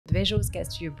The visuals get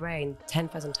to your brain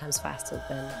 10,000 times faster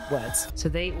than words. So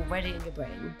they already in your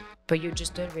brain, but you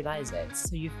just don't realize it.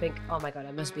 So you think, oh my God,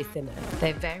 I must be thinner.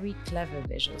 They're very clever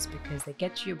visuals because they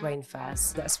get to your brain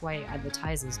fast. That's why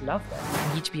advertisers love them.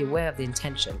 You need to be aware of the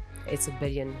intention. It's $1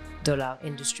 billion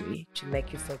industry to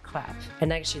make you feel crap.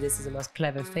 And actually, this is the most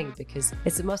clever thing because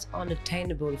it's the most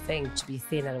unattainable thing to be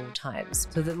thin at all times.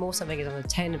 So the more something is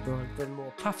unattainable, the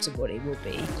more profitable it will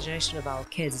be. The generation of our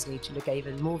kids is going to look at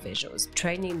even more visuals,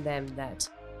 training them that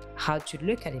how to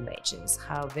look at images,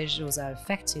 how visuals are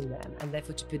affecting them, and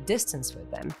therefore to put distance with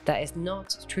them. That is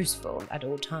not truthful at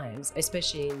all times,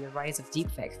 especially in the rise of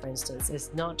deepfake, for instance.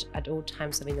 It's not at all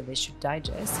times something that they should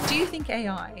digest. Do you think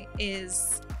AI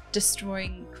is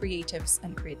destroying creatives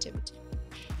and creativity?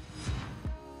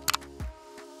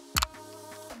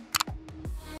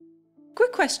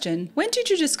 Quick question. When did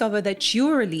you discover that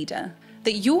you're a leader?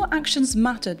 That your actions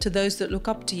matter to those that look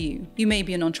up to you? You may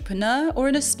be an entrepreneur or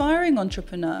an aspiring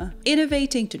entrepreneur,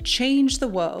 innovating to change the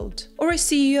world, or a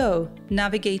CEO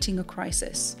navigating a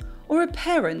crisis, or a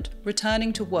parent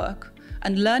returning to work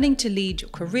and learning to lead your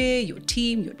career, your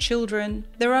team, your children.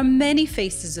 There are many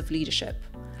faces of leadership,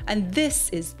 and this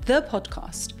is the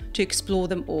podcast to explore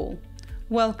them all.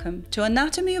 Welcome to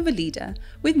Anatomy of a Leader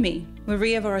with me,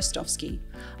 Maria Vorostovsky.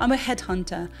 I'm a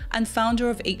headhunter and founder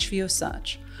of HVO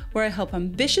Search, where I help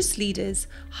ambitious leaders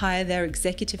hire their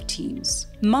executive teams.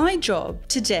 My job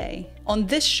today on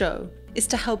this show is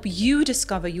to help you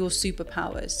discover your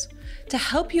superpowers, to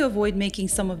help you avoid making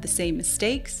some of the same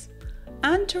mistakes,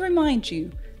 and to remind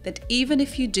you that even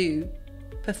if you do,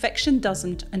 perfection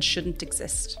doesn't and shouldn't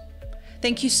exist.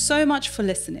 Thank you so much for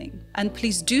listening, and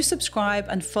please do subscribe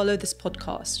and follow this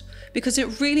podcast because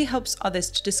it really helps others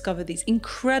to discover these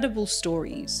incredible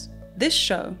stories. This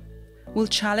show will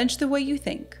challenge the way you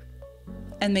think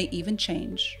and may even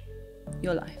change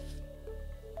your life.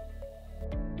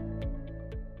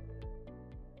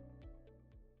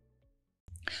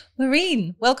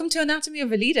 Marine, welcome to Anatomy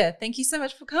of a Leader. Thank you so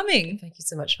much for coming. Thank you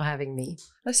so much for having me.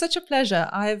 It's such a pleasure.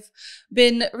 I've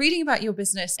been reading about your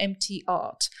business,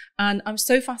 MTArt, and I'm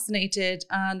so fascinated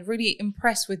and really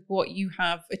impressed with what you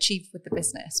have achieved with the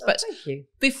business. But thank you.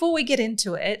 Before we get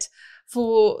into it,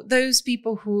 for those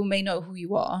people who may know who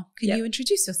you are, can you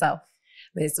introduce yourself?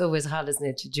 It's always hard, isn't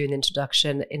it, to do an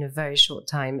introduction in a very short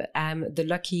time. I'm the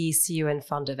lucky CEO and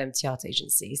founder of MTArt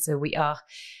Agency. So we are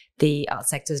the art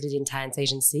sector's leading talent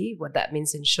agency. What that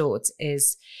means in short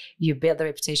is you build the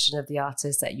reputation of the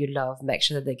artists that you love, make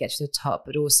sure that they get to the top,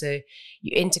 but also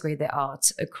you integrate their art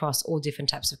across all different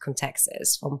types of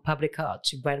contexts, from public art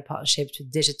to brand partnership to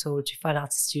digital to fine art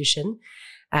institution.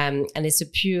 And it's a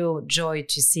pure joy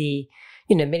to see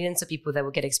millions of people that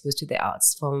will get exposed to the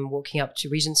arts, from walking up to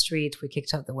Regent Street. We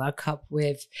kicked off the World Cup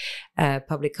with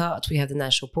public art. We have the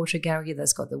National Portrait Gallery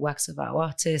that's got the works of our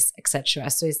artists, etc.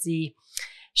 So it's the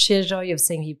sheer joy of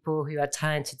seeing people who are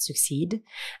talented succeed.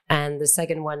 And the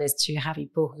second one is to have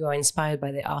people who are inspired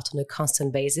by the art on a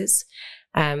constant basis.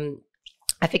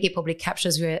 I think it probably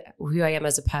captures who I am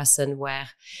as a person, where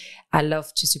I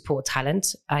love to support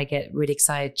talent. I get really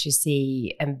excited to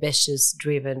see ambitious,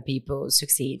 driven people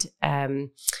succeed.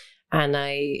 And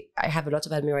I have a lot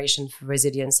of admiration for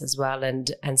resilience as well,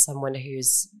 and someone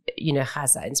who's,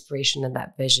 has that inspiration and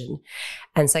that vision.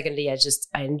 And secondly,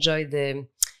 I enjoy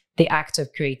the act of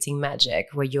creating magic,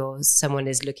 where someone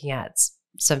is looking at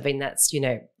something that's,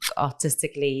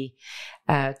 artistically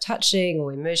touching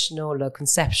or emotional or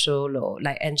conceptual, or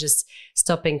and just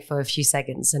stopping for a few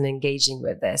seconds and engaging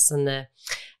with this.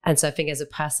 And so I think as a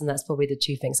person, that's probably the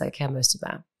two things I care most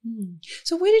about.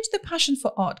 So where did the passion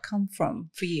for art come from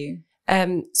for you?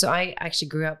 So I actually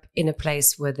grew up in a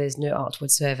place where there's no art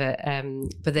whatsoever,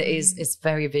 but it's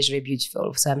very visually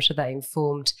beautiful. So I'm sure that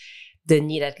informed the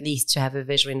need at least to have a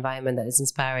visual environment that is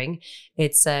inspiring.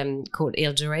 It's called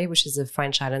Ile de Ré, which is a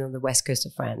French island on the west coast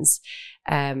of France.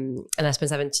 And I spent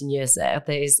 17 years there.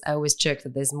 I always joke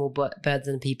that there's more birds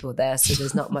than people there, so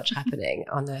there's not much happening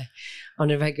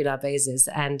on a regular basis.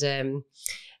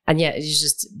 And yeah, it's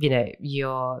just,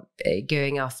 you're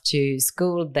going off to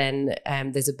school, then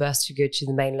there's a bus to go to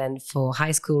the mainland for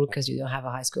high school because you don't have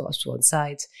a high school hospital on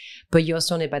site. But you're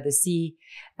surrounded by the sea,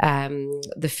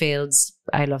 the fields.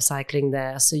 I love cycling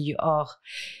there. So you are,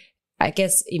 I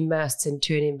guess, immersed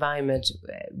into an environment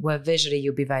where visually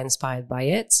you'll be very inspired by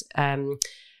it.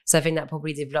 So I think that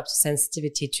probably developed a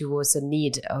sensitivity towards the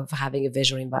need of having a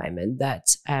visual environment that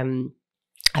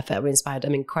I felt really inspired.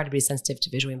 I'm incredibly sensitive to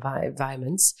visual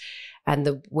environments, and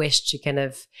the wish to kind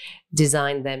of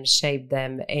design them, shape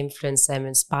them, influence them,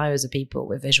 inspire other people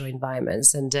with visual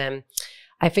environments. And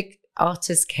I think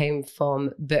artists came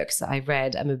from books that I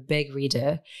read. I'm a big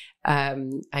reader.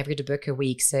 I read a book a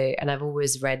week, and I've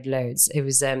always read loads. It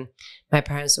was my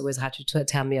parents always had to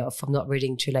tell me off from not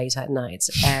reading too late at night.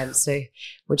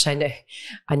 Which I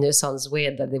know sounds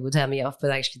weird that they would tell me off,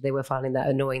 but actually they were finding that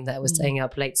annoying that I was staying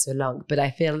up late so long. But I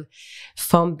feel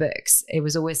from books, it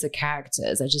was always the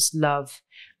characters. I just love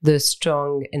the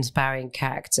strong, inspiring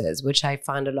characters, which I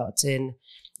find a lot in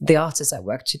the artists at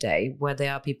work today, where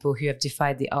there are people who have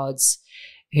defied the odds,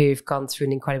 who've gone through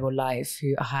an incredible life,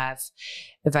 who have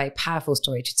a very powerful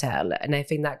story to tell. And I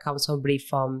think that comes probably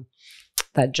from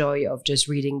that joy of just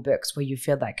reading books where you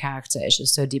feel that character is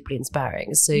just so deeply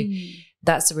inspiring. So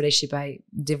that's the relationship I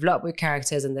developed with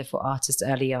characters and therefore artists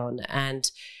early on. And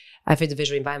I think the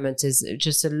visual environment is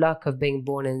just a luck of being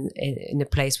born in a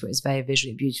place where it's very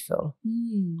visually beautiful.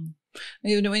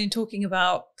 You know, when you're talking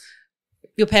about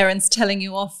your parents telling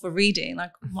you off for reading,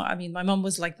 like, I mean, my mum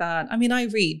was like that. I mean, I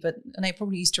read, and I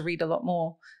probably used to read a lot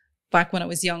more back when I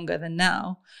was younger than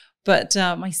now. But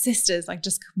my sister's like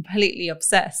just completely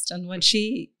obsessed. And when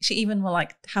she even will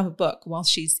like have a book while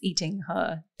she's eating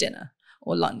her dinner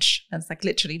or lunch. And it's like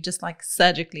literally just like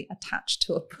surgically attached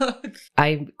to a book.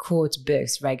 I quote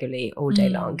books regularly all day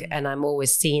long. And I'm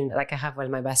always seen, like I have one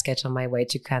in my basket on my way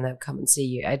to kind of come and see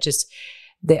you.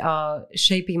 They are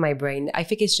shaping my brain. I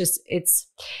think it's just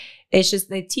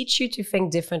they teach you to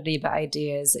think differently about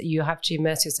ideas. You have to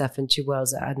immerse yourself into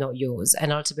worlds that are not yours.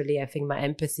 And ultimately, I think my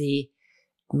empathy,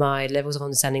 my levels of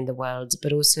understanding the world,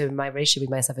 but also my relationship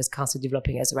with myself is constantly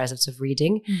developing as a result of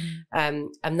reading. I'm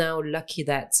now lucky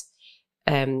that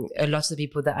a lot of the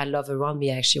people that I love around me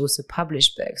actually also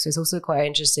publish books. So it's also quite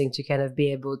interesting to kind of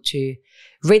be able to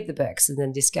read the books and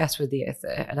then discuss with the author.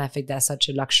 And I think that's such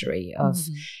a luxury of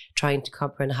trying to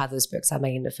comprehend how those books are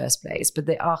made in the first place. But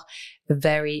they are a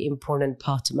very important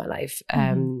part of my life.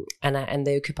 And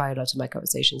they occupy a lot of my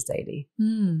conversations daily.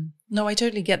 No, I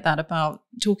totally get that about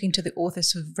talking to the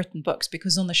authors who've written books,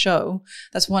 because on the show,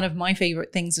 that's one of my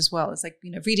favorite things as well. It's like,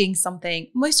 you know, reading something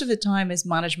most of the time is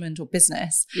management or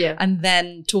business. And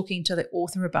then talking to the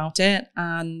author about it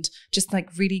and just like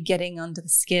really getting under the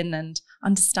skin and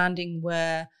understanding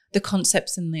where the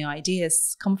concepts and the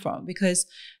ideas come from. Because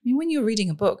I mean, when you're reading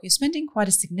a book, you're spending quite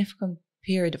a significant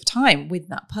period of time with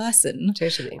that person.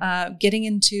 Totally. Getting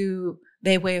into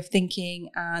their way of thinking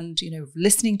and, you know,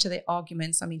 listening to their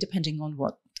arguments. I mean, depending on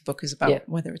what the book is about,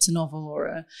 whether it's a novel or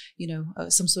a, you know,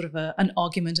 some sort of an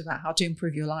argument about how to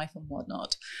improve your life and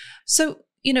whatnot. So,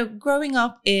 you know, growing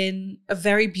up in a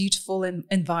very beautiful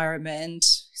environment,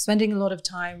 spending a lot of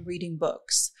time reading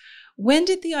books, when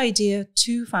did the idea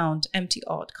to found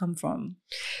MTArt come from?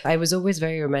 I was always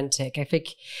very romantic. I think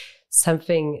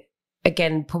something,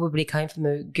 again, probably coming from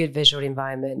a good visual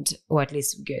environment, or at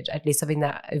least something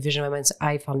that a visual environment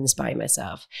I found inspiring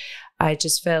myself. I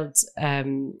just felt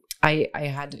I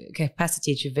had a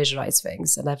capacity to visualize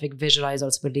things, and I think visualize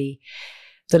ultimately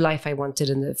the life I wanted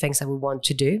and the things I would want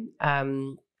to do.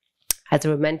 As a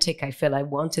romantic, I feel I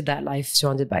wanted that life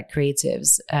surrounded by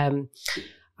creatives.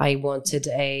 I wanted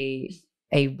a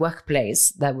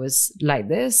workplace that was like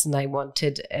this, and I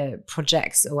wanted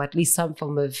projects or at least some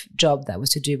form of job that was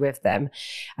to do with them.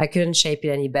 I couldn't shape it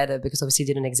any better because obviously it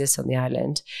didn't exist on the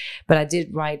island. But I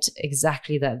did write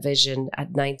exactly that vision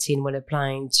at 19 when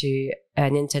applying to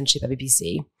an internship at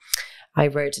BBC. I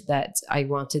wrote that I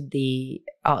wanted the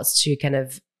arts to kind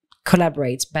of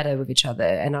collaborate better with each other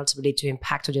and ultimately to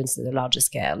impact audiences at a larger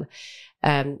scale.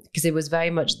 Because it was very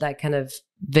much that kind of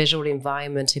visual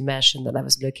environment immersion that I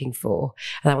was looking for.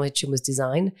 And I wanted to almost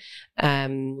design.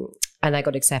 And I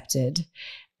got accepted.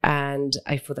 And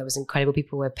I thought that was incredible.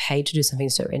 People were paid to do something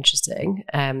so interesting.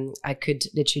 I could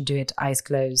literally do it eyes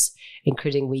closed,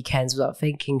 including weekends, without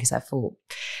thinking, because I thought,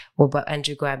 well, what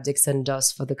Andrew Graham Dixon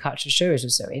does for the culture shows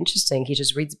was so interesting. He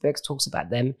just reads books, talks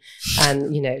about them,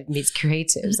 and, you know, meets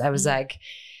creatives. I was like,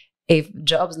 if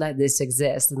jobs like this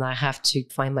exist, then I have to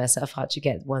find myself how to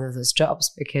get one of those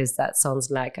jobs, because that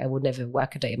sounds like I would never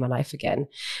work a day in my life again.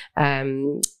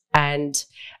 And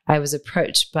I was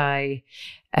approached by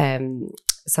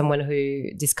someone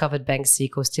who discovered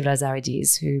Banksy called Steve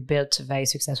Lazaridis, who built a very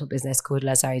successful business called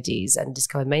Lazaridis and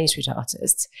discovered many street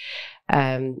artists.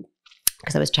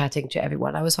 Because I was chatting to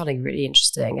everyone. I was finding really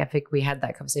interesting. I think we had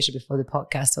that conversation before the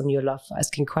podcast on your love for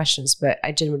asking questions, but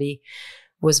I generally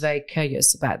was very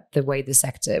curious about the way the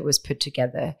sector was put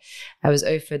together. I was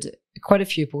offered quite a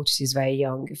few opportunities very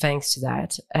young, thanks to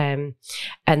that. And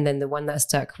then the one that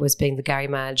stuck was being the gallery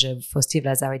manager for Steve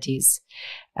Lazaridis,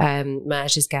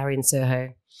 managed his gallery in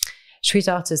Soho. Street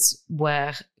artists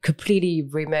were completely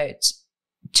remote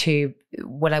to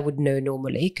what I would know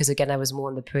normally, because again, I was more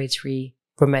on the poetry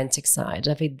romantic side.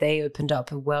 I think they opened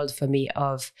up a world for me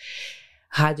of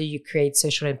how do you create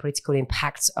social and political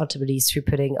impacts ultimately through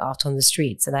putting art on the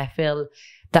streets. And I feel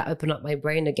that opened up my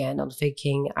brain again. I'm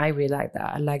thinking, I really like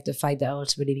that. I like the fact that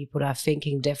ultimately people are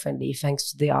thinking differently thanks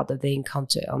to the art that they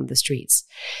encounter on the streets.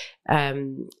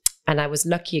 And I was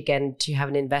lucky again to have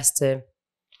an investor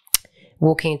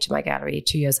walking into my gallery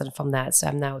 2 years from that. So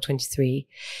I'm now 23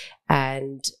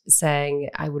 and saying,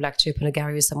 I would like to open a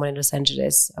gallery with someone in Los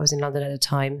Angeles. I was in London at the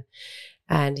time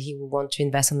and he would want to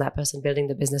invest in that person building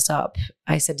the business up.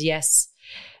 I said yes.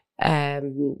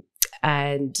 And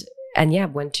yeah,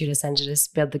 went to Los Angeles,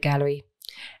 built the gallery.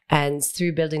 And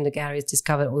through building the galleries,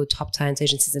 discovered all the top talent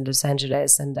agencies in Los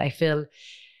Angeles. And I feel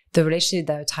the relationship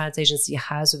that a talent agency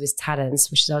has with its talents,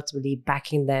 which is ultimately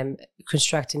backing them,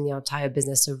 constructing the entire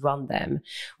business to run them,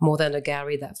 more than a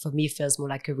gallery that for me feels more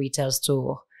like a retail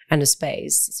store and a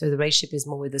space. So the relationship is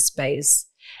more with the space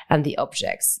and the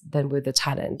objects than with the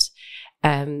talent.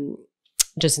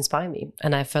 Just inspire me.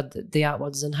 And I felt that the art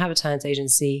world doesn't have a talent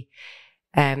agency.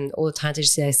 All the talent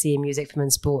agencies I see in music, film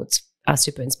and sport are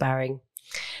super inspiring.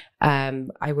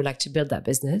 I would like to build that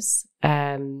business.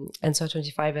 And so at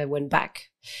 25, I went back,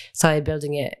 started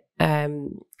building it,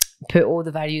 put all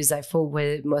the values I thought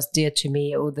were most dear to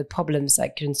me, all the problems I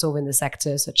couldn't solve in the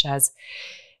sector, such as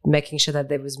making sure that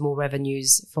there was more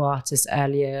revenues for artists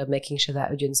earlier, making sure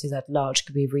that audiences at large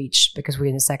could be reached, because we're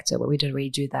in a sector where we don't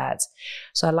really do that.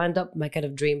 So I lined up my kind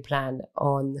of dream plan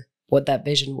on what that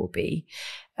vision will be.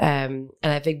 And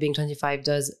I think being 25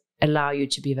 does allow you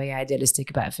to be very idealistic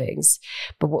about things.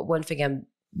 But one thing I'm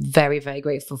very, very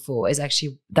grateful for is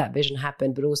actually that vision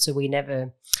happened, but also we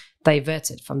never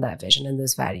diverted from that vision and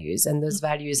those values. And those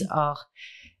values are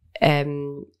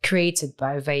created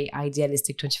by a very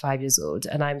idealistic 25 years old.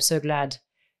 And I'm so glad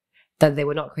that they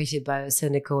were not created by a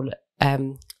cynical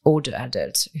older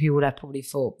adult who would have probably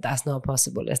thought that's not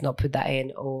possible, let's not put that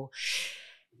in, or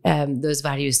those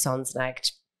values sounds like,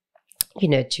 you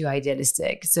know, too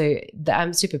idealistic. So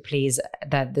I'm super pleased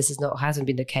that this hasn't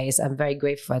been the case. I'm very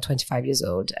grateful at 25 years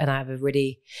old, and I have a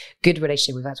really good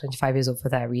relationship with that 25 years old for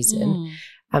that reason.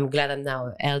 I'm glad I'm now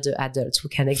an elder adult who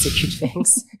can execute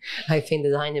things. I think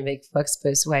the dynamic works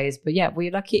both ways. But yeah, we're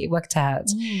lucky it worked out.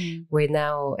 We're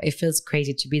now, it feels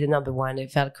crazy to be the number one. It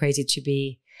felt crazy to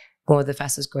be one of the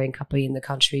fastest growing company in the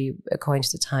country, according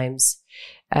to the Times.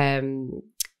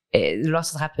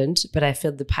 Lots has happened, but I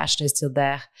feel the passion is still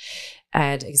there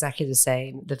and exactly the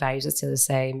same. The values are still the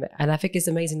same. And I think it's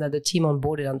amazing that the team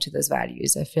onboarded onto those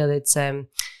values. I feel it's,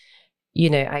 you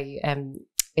know,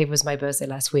 it was my birthday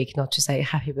last week, not to say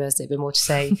happy birthday, but more to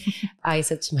say, I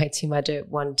said to my team, I don't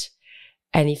want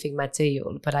anything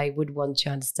material, but I would want to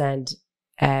understand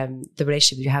the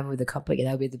relationship you have with the company.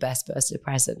 That would be the best birthday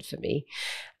present for me.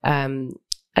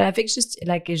 And I think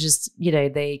it's just, you know,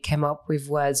 they came up with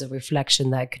words of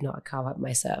reflection that I could not carve out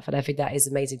myself. And I think that is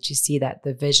amazing to see that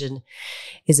the vision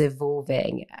is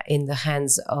evolving in the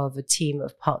hands of a team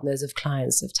of partners, of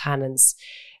clients, of talents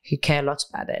who care a lot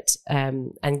about it,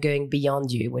 and going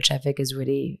beyond you, which I think is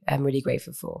I'm really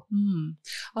grateful for.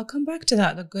 I'll come back to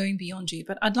that, the going beyond you,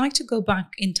 but I'd like to go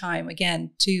back in time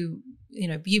again to, you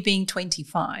know, you being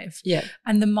 25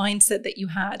 and the mindset that you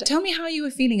had. Tell me how you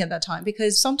were feeling at that time,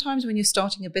 because sometimes when you're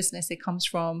starting a business, it comes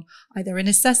from either a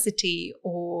necessity,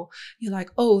 or you're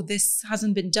like, oh, this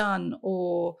hasn't been done,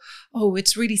 or, oh,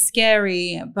 it's really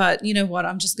scary, but you know what,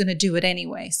 I'm just going to do it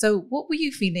anyway. So what were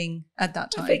you feeling at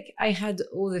that time? I think I had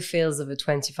all the feels of a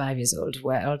 25 years old,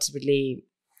 where ultimately,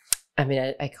 I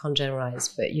mean, I can't generalize,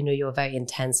 but you know, you're very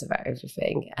intense about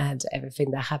everything, and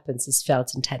everything that happens is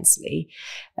felt intensely.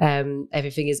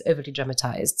 Everything is overly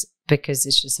dramatized because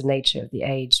it's just the nature of the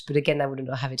age. But again, I would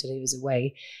not have it any other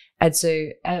way. And so,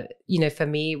 you know, for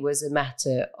me, it was a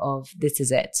matter of, this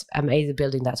is it. I'm either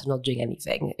building that or not doing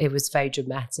anything. It was very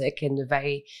dramatic in a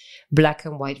very black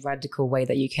and white radical way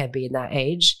that you can be in that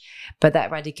age. But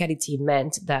that radicality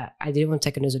meant that I didn't want to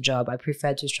take another job. I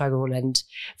preferred to struggle and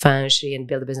financially and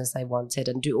build the business I wanted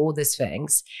and do all these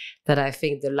things that I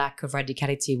think the lack of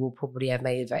radicality will probably have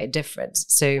made it very different.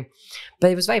 So,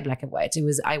 but it was very black and white. It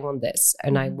was, I want this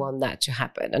and I want that to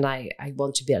happen, and I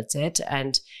want to build it,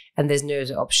 and there's no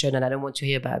other option, and I don't want to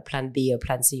hear about plan B or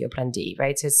plan C or plan D,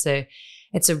 right? It's a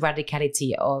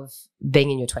radicality of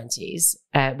being in your 20s,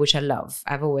 which I love.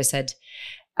 I've always said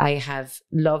I have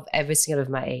loved every single of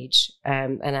my age,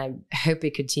 and I hope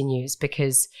it continues,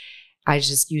 because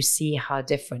you see how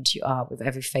different you are with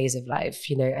every phase of life,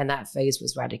 you know, and that phase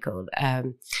was radical.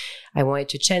 I wanted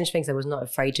to change things. I was not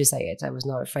afraid to say it. I was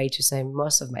not afraid to say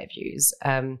most of my views.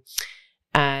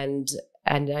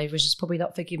 And I was just probably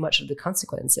not thinking much of the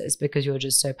consequences, because you're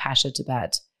just so passionate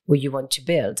about what you want to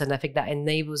build. And I think that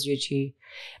enables you to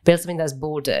build something that's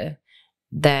bolder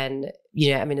than,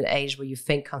 an age where you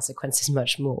think consequences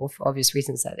much more, for obvious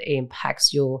reasons, that it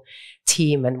impacts your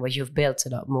team and what you've built a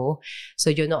lot more. So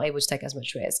you're not able to take as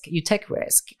much risk. You take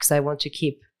risk because I want to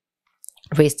keep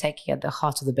risk taking at the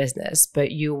heart of the business,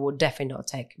 but you will definitely not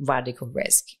take radical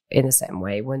risk in the same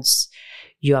way once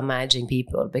you are managing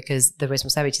people, because the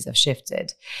responsibilities have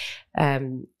shifted.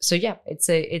 So yeah, it's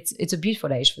a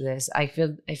beautiful age for this. I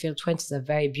feel 20s are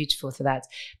very beautiful for that,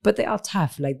 but they are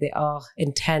tough. Like, they are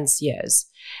intense years.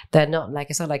 They're not like,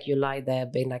 it's not like you lie there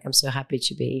being like, I'm so happy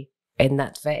to be in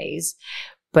that phase.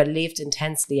 But lived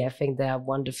intensely, I think they are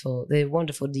wonderful. They're a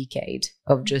wonderful decade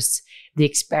of just the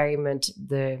experiment,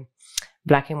 the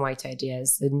black and white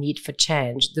ideas, the need for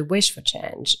change, the wish for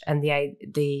change, and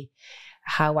the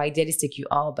how idealistic you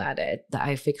are about it, that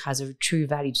I think has a true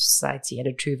value to society and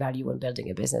a true value when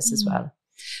building a business as well.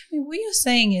 I mean, what you're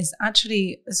saying is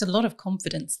actually there's a lot of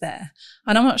confidence there.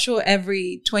 And I'm not sure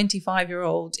every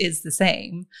 25-year-old is the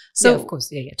same. So, yeah, of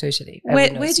course, yeah, totally.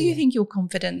 Where do you think your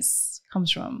confidence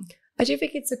comes from? I do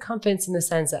think it's a confidence in the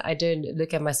sense that I don't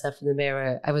look at myself in the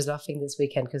mirror. I was laughing this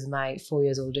weekend because my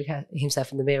 4-year-old looked at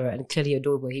himself in the mirror and clearly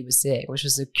adored what he was seeing, which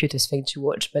was the cutest thing to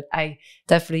watch. But I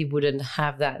definitely wouldn't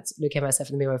have that look at myself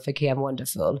in the mirror thinking I'm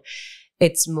wonderful.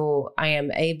 It's more, I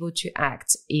am able to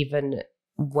act even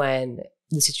when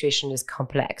the situation is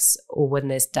complex, or when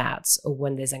there's doubts, or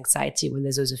when there's anxiety, when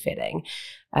there's also feeling.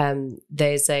 I'm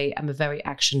a very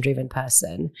action-driven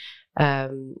person.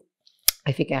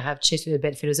 I think I have shifted a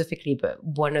bit philosophically, but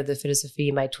one of the philosophy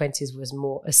in my 20s was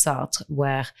more a Sartre,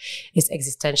 where it's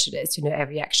existentialist.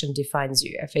 Every action defines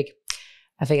you. I think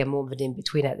I'm more of an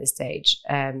in-between at this stage.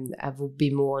 I would be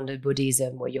more on the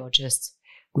Buddhism, where you're just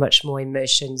much more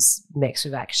emotions mixed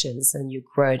with actions, and you've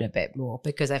grown a bit more,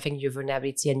 because I think your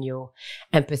vulnerability and your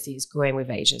empathy is growing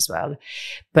with age as well.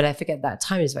 But I think at that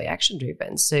time it's very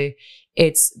action-driven. So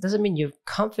it doesn't mean you're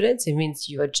confident. It means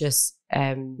you are just...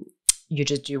 you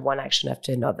just do one action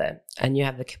after another, and you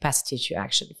have the capacity to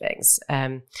action things.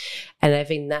 And I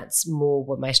think that's more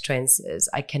what my strength is.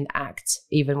 I can act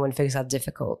even when things are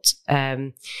difficult.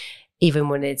 Even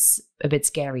when it's a bit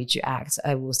scary to act,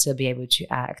 I will still be able to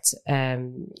act.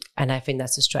 And I think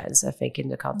that's a strength, I think, in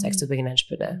the context of being an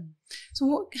entrepreneur. So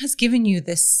what has given you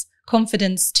this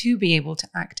confidence to be able to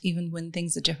act even when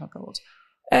things are difficult?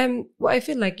 Well, I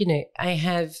feel like, you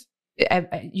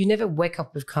never wake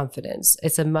up with confidence.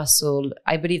 It's a muscle.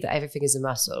 I believe that everything is a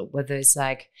muscle, whether it's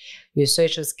like your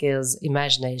social skills,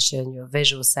 imagination, your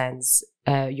visual sense,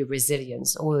 your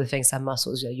resilience, all the things are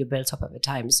muscles that you built up over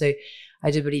time. So I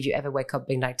do believe you ever wake up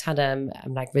being like, tada,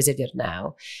 I'm like resilient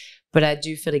now. But I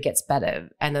do feel it gets better.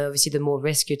 And obviously the more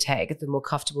risk you take, the more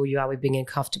comfortable you are with being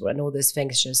uncomfortable, and all those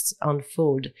things just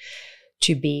unfold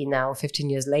to be now 15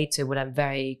 years later when I'm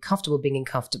very comfortable being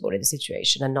uncomfortable in a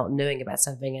situation and not knowing about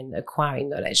something and acquiring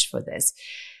knowledge for this.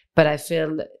 But I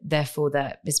feel, therefore,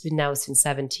 that it's been now since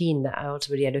 17 that I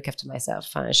look after myself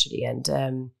financially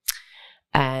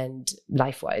and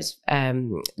life-wise,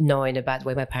 knowing about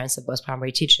where my parents are both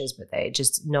primary teachers, but they're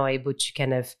just not able to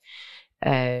kind of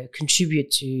contribute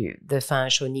to the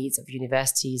financial needs of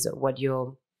universities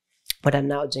or what I'm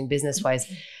now doing business-wise.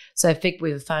 So I think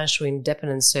with financial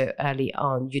independence so early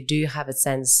on, you do have a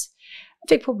sense, I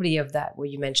think probably of that, where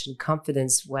you mentioned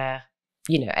confidence, where,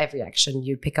 every action,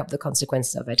 you pick up the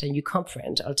consequences of it and you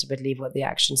comprehend ultimately what the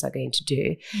actions are going to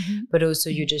do. Mm-hmm. But also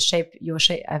you just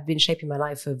I've been shaping my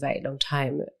life for a very long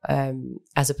time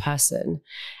as a person,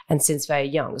 and since very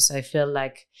young. So I feel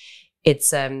like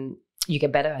it's, you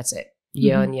get better at it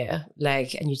year on year,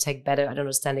 and you take better at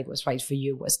understanding what's right for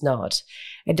you, what's not.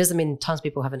 It doesn't mean tons of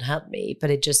people haven't helped me, but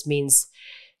it just means,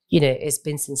 it's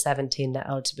been since 17 that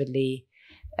ultimately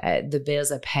the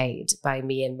bills are paid by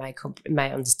me, and my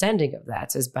understanding of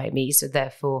that is by me. So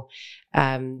therefore,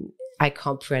 I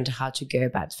comprehend how to go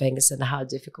about things and how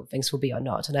difficult things will be or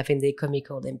not. And I think the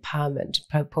economical empowerment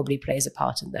probably plays a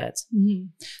part in that. Mm-hmm.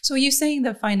 So are you saying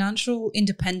that financial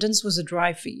independence was a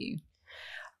drive for you?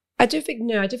 I don't think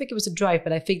it was a drive,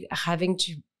 but I think having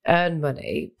to earn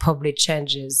money probably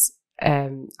changes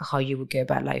how you would go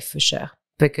about life for sure,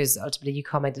 because ultimately you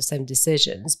can't make the same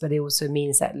decisions, but it also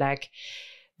means that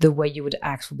the way you would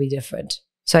act will be different.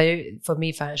 So for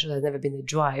me, financial has never been a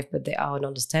drive, but they are an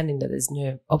understanding that there's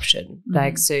no option.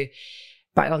 Mm-hmm. So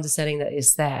by understanding that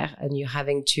it's there and you're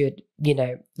having to,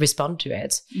 respond to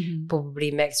it, probably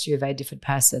makes you a very different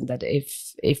person that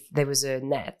if there was a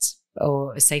net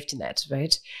or a safety net,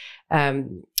 right?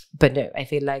 But no, I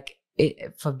feel like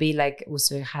for me,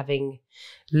 also having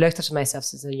looked after myself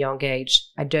since a young age,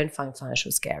 I don't find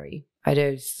financial scary. I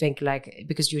don't think like,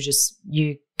 because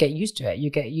you get used to it. You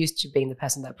get used to being the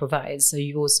person that provides. So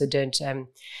you also don't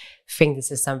think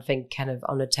this is something kind of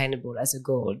unattainable as a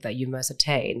goal that you must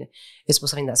attain. It's more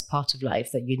something that's part of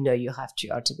life that you have to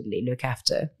ultimately look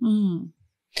after.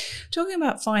 Talking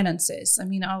about finances, I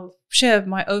mean, I'll share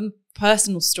my own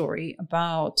personal story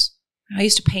about, I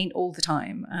used to paint all the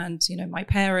time, and, you know, my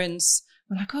parents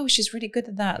were like, oh, she's really good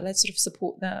at that. Let's sort of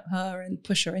support her and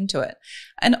push her into it.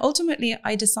 And ultimately,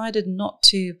 I decided not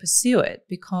to pursue it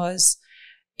because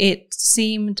it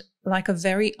seemed like a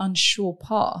very unsure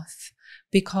path,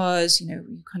 because, you know,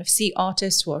 you kind of see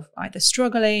artists who are either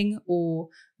struggling or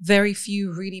very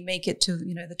few really make it to,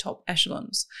 you know, the top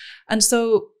echelons. And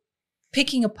so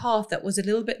picking a path that was a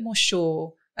little bit more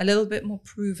sure, a little bit more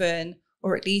proven,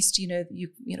 or at least, you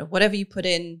know, whatever you put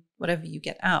in, whatever you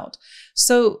get out.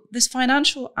 So this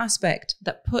financial aspect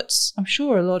that puts, I'm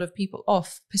sure, a lot of people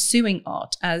off pursuing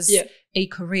art as a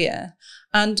career.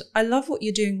 And I love what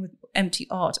you're doing with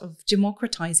MTArt, of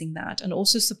democratizing that and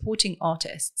also supporting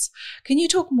artists. Can you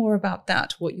talk more about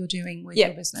that, what you're doing with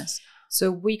your business? So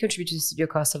we contribute to the studio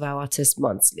cost of our artists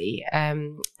monthly,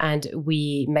 and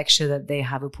we make sure that they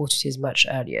have opportunities much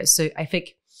earlier. So I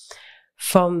think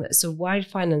while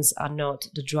finance are not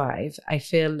the drive, I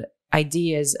feel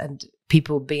ideas and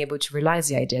people being able to realize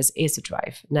the ideas is the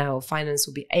drive. Now, finance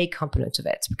will be a component of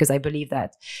it, because I believe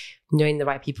that knowing the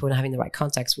right people and having the right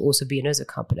contacts will also be another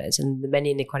component, and the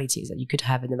many inequalities that you could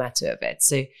have in the matter of it.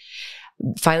 So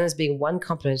finance being one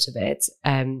component of it,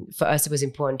 for us, it was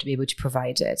important to be able to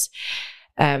provide it.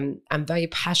 I'm very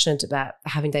passionate about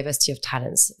having diversity of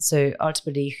talents. So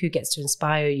ultimately, who gets to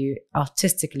inspire you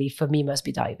artistically, for me, must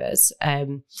be diverse.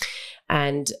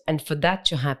 And for that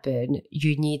to happen,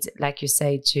 you need, like you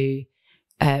say, to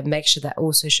make sure that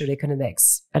all social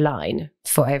economics align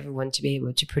for everyone to be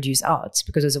able to produce art,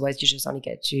 because otherwise you just only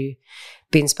get to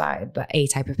be inspired by a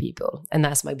type of people. And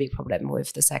that's my big problem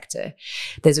with the sector.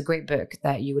 There's a great book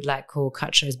that you would like called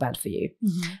Culture is Bad for You.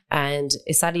 And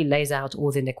it sadly lays out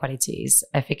all the inequalities.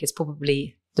 I think it's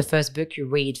probably the first book you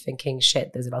read thinking,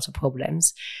 shit, there's a lot of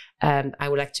problems. I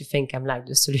would like to think I'm like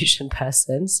the solution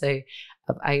person. So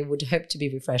I would hope to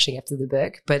be refreshing after the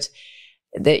book. But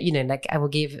like I will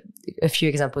give a few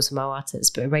examples from our artists,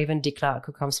 but Raven D. Clark,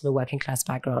 who comes from a working class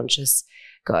background, just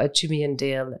got a $2 million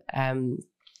deal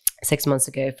 6 months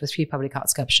ago for 3 public art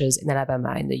sculptures in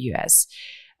Alabama in the US.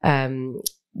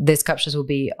 The sculptures will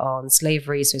be on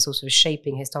slavery, so it's also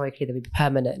shaping historically that will be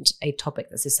permanent, a topic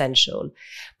that's essential.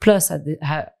 Plus, at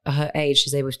her age,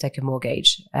 she's able to take a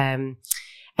mortgage. And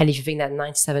if you think that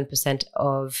 97%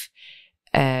 of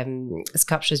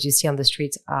sculptures you see on the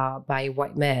streets are by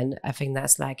white men, I think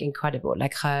that's like incredible.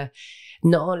 Like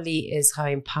not only is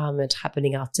her empowerment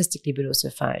happening artistically, but also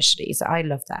financially. So I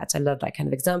love that. I love that kind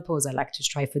of examples. I like to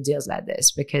strive for deals like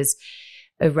this, because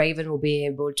a Raven will be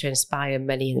able to inspire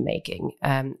many in the making.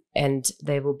 And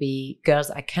there will be girls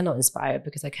I cannot inspire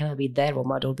because I cannot be their role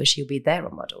model, but she'll be their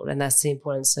role model. And that's the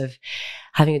importance of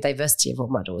having a diversity of role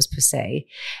models per se.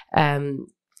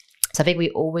 So I think we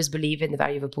always believe in the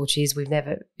value of opportunities. We've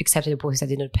never accepted opportunities that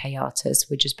did not pay artists.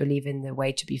 We just believe in the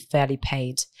way to be fairly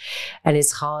paid. And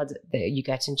it's hard that you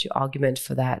get into argument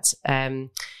for that,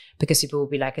 because people will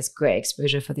be like, it's great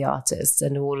exposure for the artists,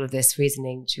 and all of this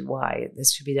reasoning to why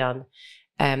this should be done.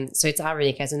 So it's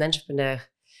ironic, as an entrepreneur,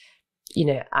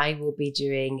 I will be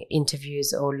doing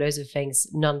interviews or loads of things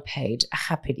non-paid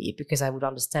happily, because I would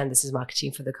understand this is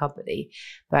marketing for the company.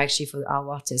 But actually for our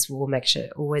artists, we will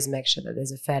always make sure that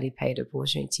there's a fairly paid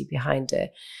opportunity behind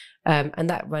it. And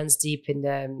that runs deep in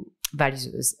the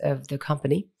values of the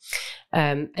company.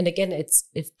 And again, it's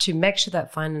to make sure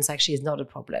that finance actually is not a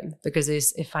problem, because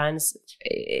if finance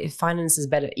is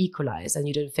better equalized and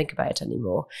you don't think about it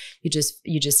anymore, you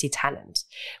just see talent.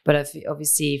 But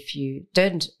obviously, if you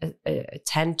don't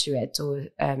attend to it, or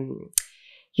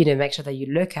make sure that you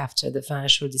look after the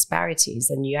financial disparities,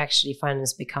 then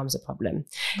finance becomes a problem.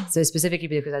 So specifically,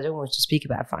 because I don't want to speak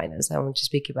about finance, I want to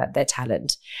speak about their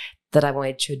talent, that I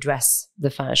wanted to address the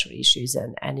financial issues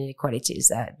and inequalities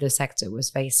that the sector was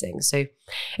facing. So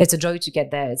it's a joy to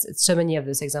get there. So many of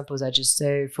those examples are just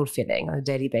so fulfilling on a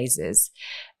daily basis.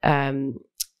 But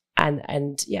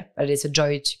it's a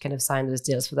joy to kind of sign those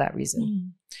deals for that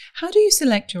reason. How do you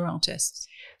select your artists?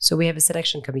 So we have a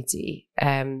selection committee,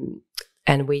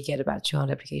 and we get about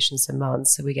 200 applications a month.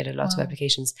 So we get a lot of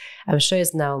applications. I'm sure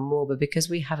it's now more, but because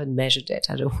we haven't measured it,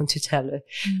 I don't want to tell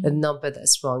a number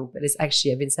that's wrong. But it's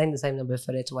actually, I've been saying the same number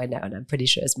for a little while now, and I'm pretty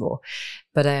sure it's more.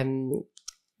 But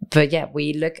yeah,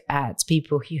 we look at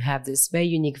people who have this very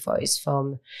unique voice,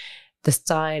 from the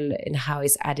style and how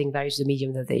it's adding value to the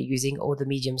medium that they're using, or the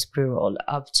mediums plural,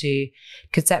 up to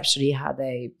conceptually how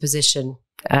they position,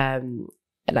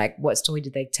 like what story do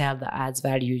they tell that adds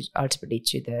value ultimately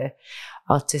to the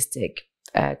artistic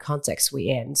context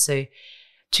we're in. So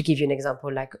to give you an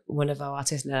example, like one of our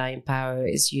artists that I empower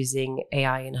is using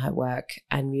AI in her work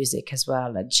and music as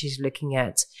well. And she's looking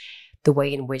at the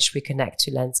way in which we connect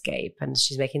to landscape. And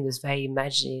she's making this very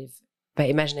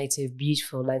imaginative,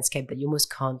 beautiful landscape that you almost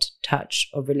can't touch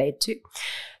or relate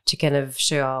to kind of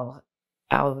show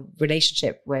our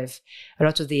relationship with a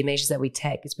lot of the images that we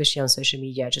take, especially on social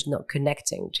media, just not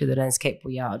connecting to the landscape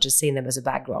we are, just seeing them as a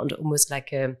background, almost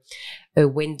like a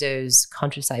Windows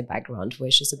countryside background, where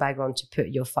it's just a background to put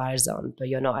your files on, but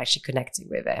you're not actually connecting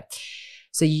with it.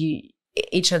 So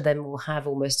each of them will have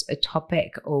almost a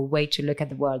topic or way to look at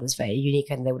the world that's very unique,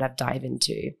 and they would have dive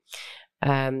into.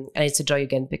 And it's a joy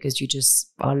again, because you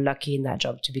just are lucky in that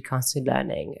job to be constantly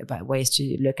learning about ways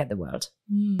to look at the world.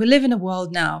 We live in a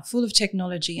world now full of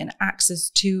technology and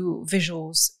access to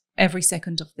visuals every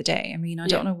second of the day. I mean, I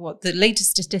don't know what the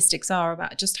latest statistics are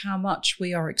about just how much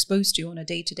we are exposed to on a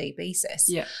day-to-day basis.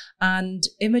 Yeah. And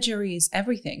imagery is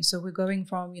everything. So we're going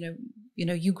from,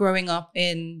 you growing up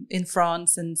in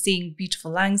France and seeing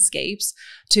beautiful landscapes,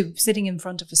 to sitting in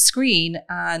front of a screen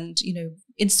and,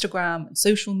 Instagram and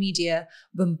social media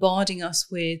bombarding us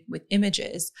with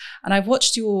images. And I've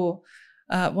watched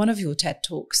one of your TED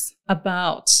Talks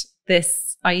about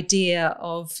this idea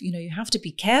of, you have to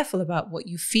be careful about what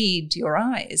you feed your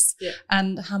eyes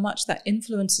and how much that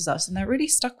influences us. And that really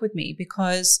stuck with me,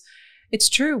 because it's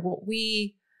true, what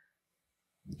we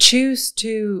choose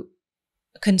to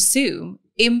consume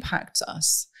impacts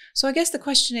us. So I guess the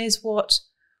question is, what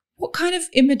kind of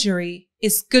imagery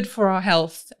is good for our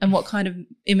health and what kind of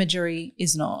imagery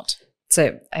is not?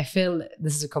 So I feel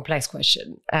this is a complex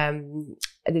question.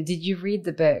 Did you read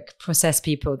the book Processed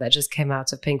People that just came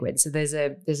out of Penguin? So there's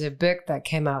a book that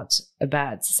came out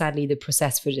about, sadly, the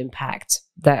processed food impact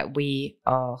that we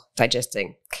are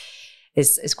digesting.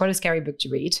 It's quite a scary book to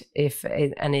read,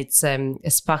 it's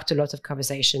sparked a lot of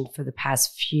conversation for the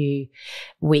past few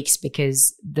weeks,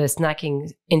 because the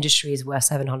snacking industry is worth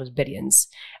 700 billions,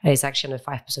 and it's actually on a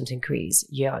 5% increase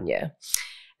year on year.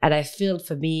 And I feel,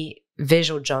 for me,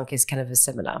 visual junk is kind of a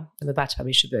similar. I'm about to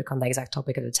publish a book on the exact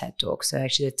topic of the TED Talk. So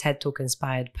actually the TED Talk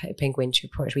inspired Penguin to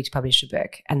approach me to publish a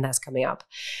book, and that's coming up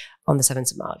on the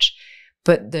 7th of March.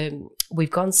 But we've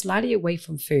gone slightly away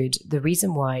from food. The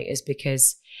reason why is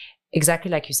because,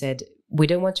 exactly like you said, we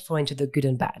don't want to fall into the good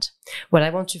and bad. What I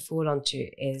want to fall onto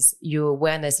is your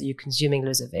awareness that you're consuming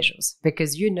loads of visuals,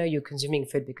 because you're consuming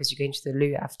food because you're going to the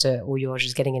loo after, or you're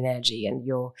just getting energy, and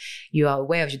you are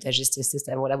aware of your digestive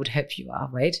system. Well, I would hope you are,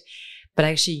 right? But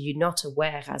actually, you're not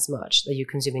aware as much that you're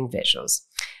consuming visuals.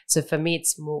 So for me,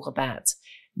 it's more about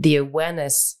the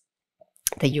awareness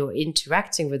that you're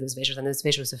interacting with those visuals, and those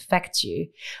visuals affect you,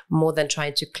 more than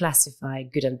trying to classify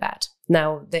good and bad.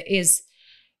 Now, there is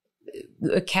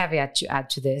a caveat to add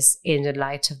to this, in the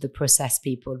light of the Processed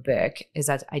People book, is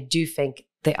that I do think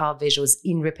there are visuals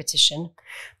in repetition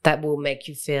that will make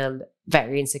you feel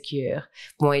very insecure,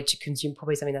 wanting to consume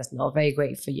probably something that's not very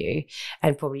great for you,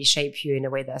 and probably shape you in a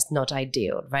way that's not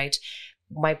ideal, right?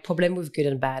 My problem with good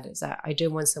and bad is that I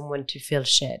don't want someone to feel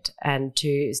shit and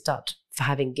to start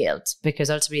having guilt, because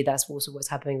ultimately that's also what's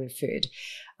happening with food.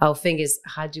 Our thing is,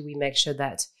 how do we make sure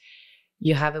that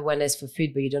you have awareness for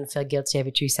food, but you don't feel guilty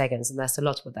every 2 seconds? And that's a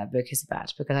lot what that book is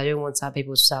about, because I don't want some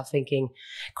people to start thinking,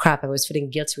 crap, I was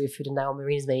feeling guilty with food, and now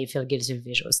Marine's made me feel guilty with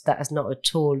visuals. That is not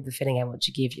at all the feeling I want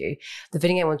to give you. The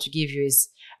feeling I want to give you is,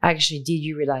 actually, did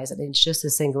you realize that in just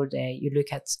a single day, you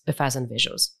look at 1,000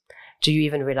 visuals? Do you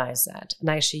even realize that? And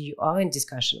actually, you are in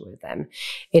discussion with them,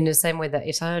 in the same way that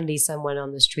if suddenly someone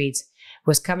on the street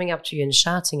was coming up to you and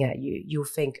shouting at you, you'll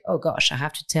think, oh gosh, I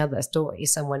have to tell that story.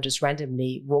 Someone just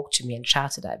randomly walked to me and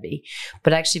shouted at me.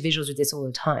 But actually, visuals do this all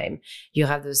the time. You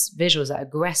have those visuals that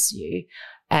aggress you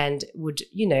and would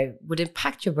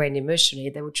impact your brain emotionally.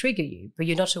 They would trigger you, but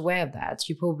you're not aware of that.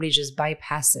 You probably just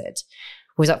bypass it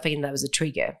without thinking that was a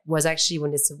trigger. Whereas actually,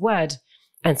 when it's a word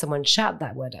and someone shout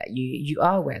that word at you, you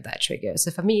are aware of that trigger. So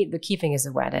for me, the key thing is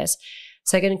awareness.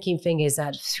 Second key thing is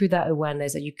that through that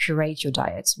awareness, that you curate your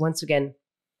diet. Once again,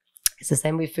 it's the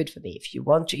same with food for me. If you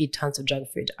want to eat tons of junk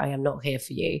food, I am not here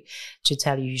for you to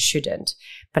tell you shouldn't.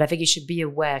 But I think you should be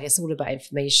aware. It's all about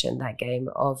information, that game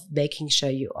of making sure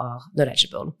you are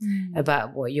knowledgeable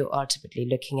about what you're ultimately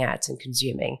looking at and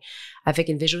consuming. I think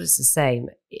in visuals it's the same.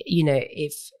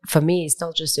 If for me, it's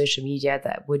not just social media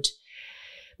that would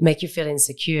make you feel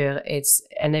insecure.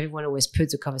 And everyone always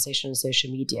puts the conversation on social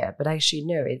media, but actually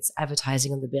no, it's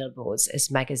advertising on the billboards,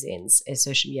 it's magazines, it's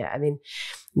social media. I mean,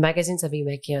 magazines have been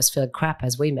making us feel crap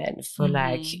as women for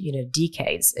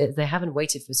decades. They haven't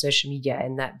waited for social media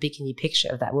and that bikini picture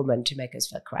of that woman to make us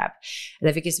feel crap. And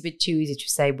I think it's a bit too easy to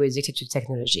say we're addicted to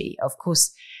technology. Of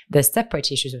course, there's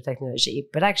separate issues of technology,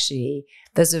 but actually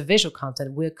there's a visual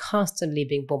content we're constantly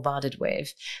being bombarded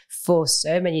with for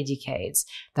so many decades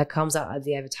that comes out of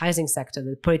the advertising sector,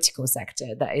 the political sector,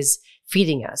 that is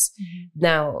feeding us.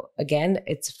 Now, again,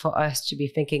 it's for us to be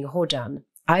thinking, hold on,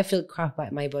 I feel crap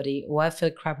about my body, or I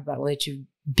feel crap about wanting to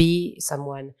be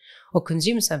someone or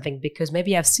consume something because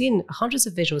maybe I've seen hundreds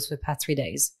of visuals for the past 3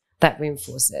 days that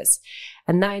reinforces.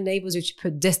 And that enables you to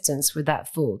put distance with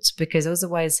that thought, because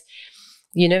otherwise,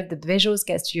 the visuals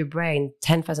get to your brain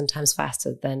 10,000 times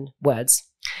faster than words.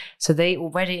 So they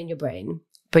already in your brain,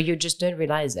 but you just don't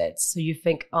realize it. So you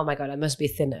think, oh my God, I must be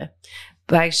thinner.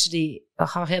 But actually,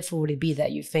 how helpful would it be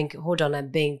that you think, hold on, I'm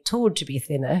being told to be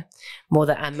thinner more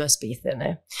than I must be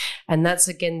thinner. And that's,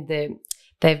 again,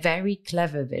 they're very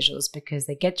clever visuals because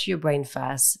they get to your brain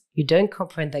fast. You don't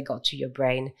comprehend they got to your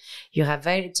brain. You have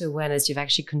very little awareness. You've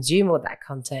actually consumed all that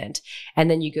content, and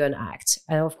then you go and act.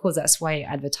 And of course, that's why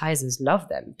advertisers love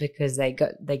them, because they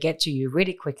get to you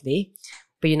really quickly,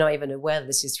 but you're not even aware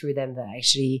this is through them that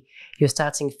actually you're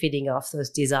starting feeding off those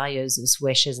desires, those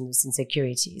wishes, and those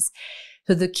insecurities.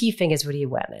 So the key thing is really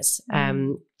awareness,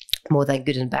 more than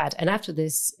good and bad. And after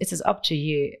this, it is up to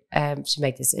you to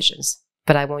make decisions.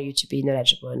 But I want you to be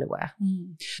knowledgeable and aware.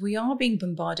 We are being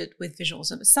bombarded with visuals,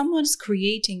 but someone's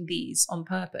creating these on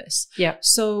purpose. Yeah.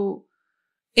 So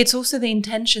it's also the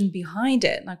intention behind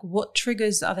it. Like, what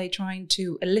triggers are they trying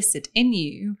to elicit in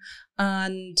you?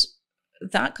 And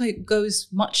that goes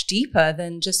much deeper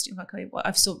than just, okay, well,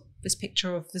 I've saw this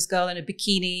picture of this girl in a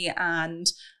bikini, and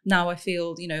now I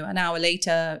feel, an hour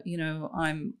later,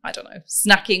 I'm, I don't know,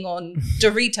 snacking on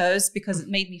Doritos because it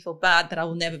made me feel bad that I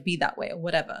will never be that way or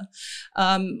whatever.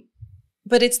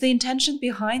 But it's the intention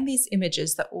behind these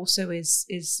images that also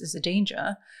is a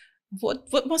danger.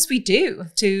 What must we do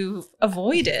to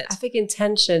avoid it? I think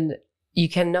intention, you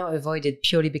cannot avoid it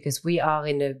purely because we are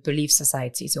in a belief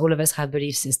society. So all of us have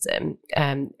belief system.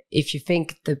 If you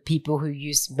think the people who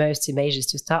use most images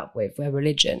to start with were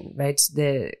religion, right?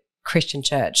 The Christian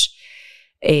church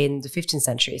in the 15th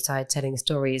century started telling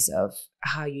stories of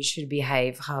how you should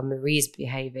behave, how Marie is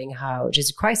behaving, how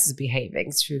Jesus Christ is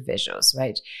behaving through visuals,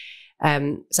 right?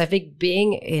 So I think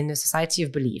being in a society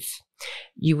of belief,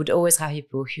 you would always have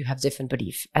people who have different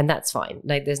belief, and that's fine.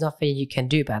 Like, there's nothing you can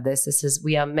do about this.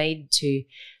 We are made to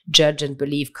judge and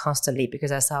believe constantly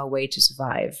because that's our way to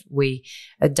survive. We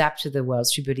adapt to the world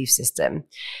through belief system.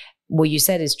 What you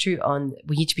said is true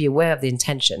we need to be aware of the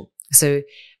intention. So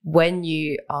when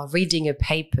you are reading a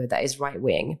paper that is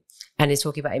right-wing and is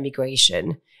talking about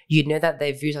immigration, you know that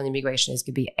their views on immigration is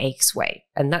going to be X way.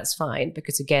 And that's fine,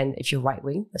 because again, if you're right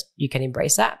wing, you can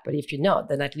embrace that. But if you're not,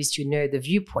 then at least you know the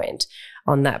viewpoint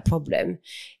on that problem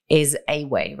is a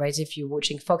way, right? If you're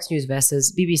watching Fox News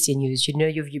versus BBC News, you know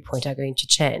your viewpoint are going to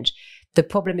change. The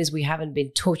problem is we haven't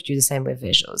been taught to do the same with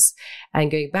visuals.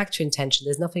 And going back to intention,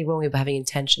 there's nothing wrong with having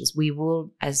intentions. We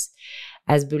will, as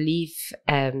belief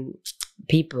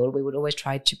people, we would always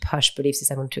try to push belief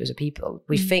system onto other people.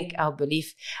 We think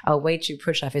our way to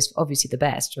approach life is obviously the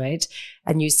best, right?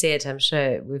 And you see it, I'm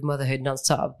sure, with motherhood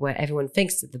nonstop, where everyone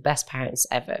thinks that the best parents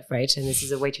ever, right? And this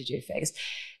is a way to do things.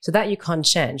 So that you can't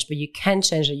change, but you can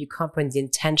change that you comprehend the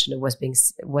intention of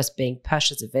what's being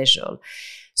pushed as a visual.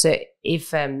 So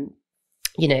if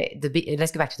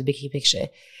let's go back to the bikini picture.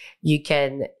 You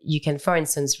can, for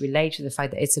instance, relate to the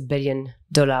fact that it's $1 billion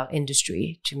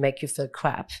industry to make you feel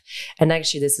crap. And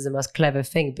actually, this is the most clever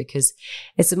thing, because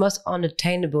it's the most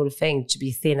unattainable thing to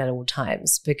be thin at all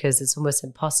times, because it's almost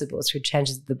impossible through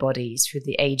changes of the body, through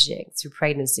the aging, through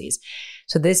pregnancies.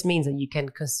 So this means that you can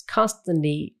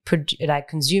constantly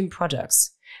consume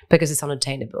products because it's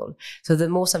unattainable. So the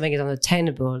more something is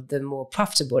unattainable, the more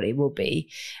profitable it will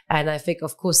be. And I think,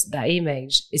 of course, that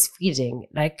image is feeding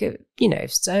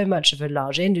so much of a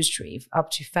large industry,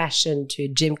 up to fashion, to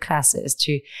gym classes,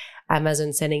 to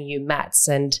Amazon sending you mats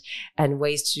and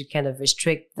ways to kind of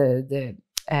restrict the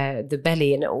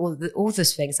belly, and all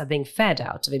those things are being fed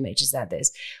out of images like this.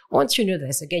 Once you know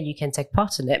this, again, you can take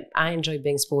part in it. I enjoy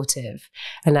being sportive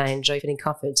and I enjoy feeling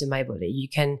confident in my body. You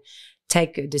can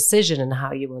take a decision on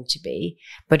how you want to be,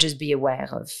 but just be aware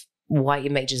of why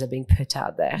images are being put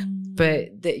out there.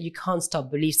 But you can't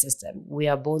stop belief system. We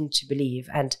are born to believe,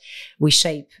 and we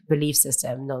shape belief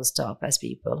system nonstop as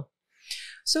people.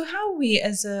 So how are we,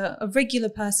 as a regular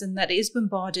person that is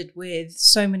bombarded with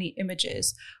so many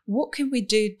images, what can we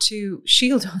do to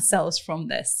shield ourselves from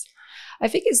this? I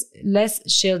think it's less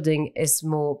shielding, is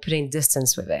more putting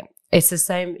distance with it. it's the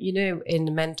same,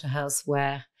 in mental health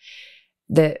where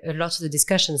a lot of the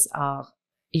discussions are,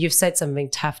 you've said something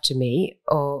tough to me,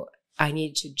 or I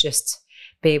need to just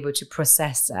be able to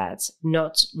process that,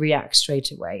 not react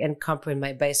straight away and comprehend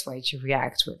my best way to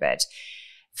react with it.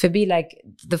 For me, like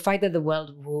the fact that the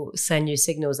world will send you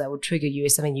signals that will trigger you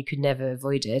is something you could never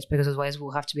avoid it, because otherwise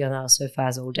we'll have to be on our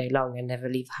sofas all day long and never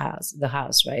leave the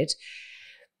house, right?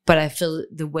 But I feel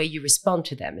the way you respond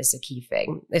to them is a key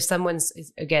thing. If someone,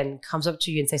 again, comes up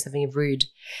to you and says something rude,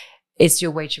 it's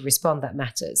your way to respond that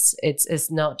matters.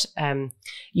 It's not,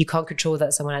 you can't control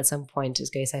that someone at some point is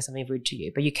going to say something rude to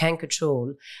you, but you can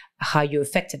control how you're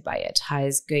affected by it, how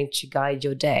it's going to guide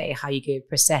your day, how you're going to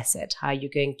process it, how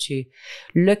you're going to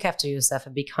look after yourself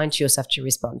and be kind to yourself to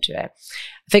respond to it.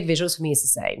 I think visuals for me is the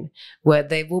same, where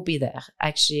they will be there.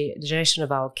 Actually, the generation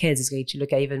of our kids is going to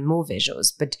look at even more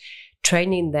visuals, but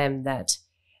training them that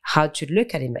how to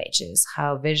look at images,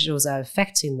 how visuals are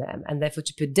affecting them, and therefore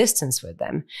to put distance with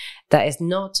them. That is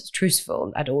not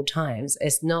truthful at all times.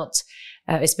 It's not,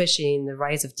 especially in the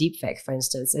rise of deepfake, for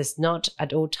instance, it's not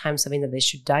at all times something that they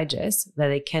should digest,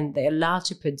 that they're allowed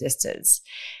to put distance.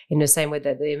 In the same way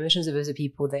that the emotions of other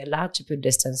people, they're allowed to put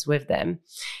distance with them.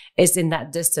 It's in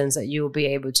that distance that you'll be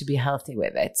able to be healthy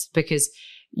with it, because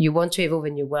you want to evolve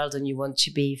in your world and you want to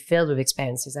be filled with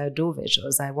experiences. I adore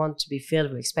visuals. I want to be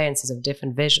filled with experiences of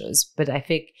different visuals, but I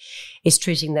think it's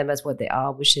treating them as what they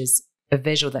are, which is a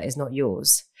visual that is not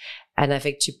yours. And I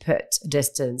think to put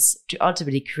distance, to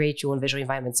ultimately create your own visual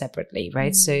environment separately,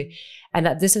 right? So, and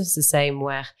that distance is the same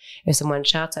where if someone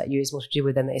shouts at you, it's more to do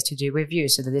with them than it's to do with you.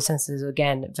 So the distance is,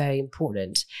 again, very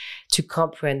important to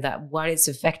comprehend that while it's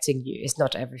affecting you, it's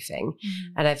not everything.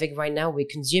 And I think right now we're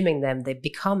consuming them, they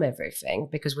become everything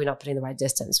because we're not putting the right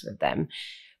distance with them.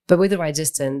 But with the right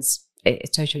distance,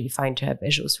 it's totally fine to have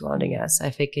visuals surrounding us.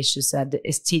 I think it's just that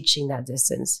it's teaching that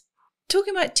distance.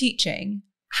 Talking about teaching,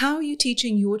 how are you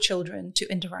teaching your children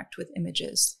to interact with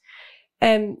images?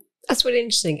 That's really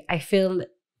interesting. I feel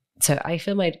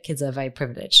my kids are very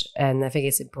privileged, and I think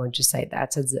it's important to say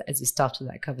that as a start of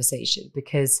that conversation,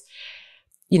 because,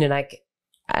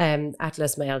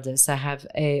 Atlas, my eldest, I have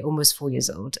a almost 4 years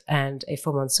old and a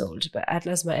 4 months old, but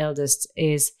Atlas, my eldest,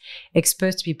 is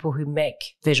exposed to people who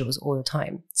make visuals all the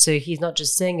time. So he's not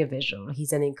just seeing a visual, he's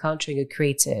then encountering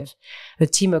a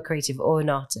team of creative or an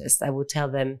artist. I will tell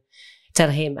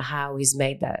him how he's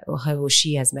made that, or how or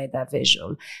she has made that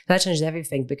visual. That changes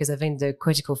everything, because I think the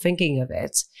critical thinking of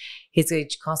it, he's going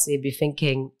to constantly be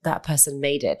thinking that person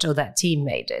made it or that team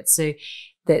made it. So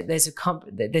there's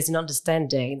an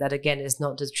understanding that, again, is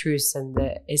not the truth, and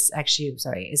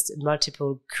it's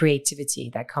multiple creativity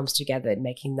that comes together in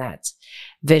making that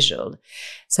visual.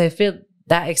 So I feel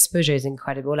that exposure is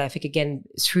incredible. I think, again,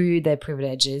 through their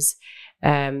privileges,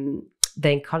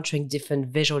 they're encountering different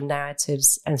visual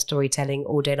narratives and storytelling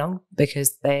all day long,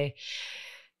 because they're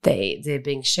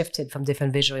being shifted from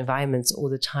different visual environments all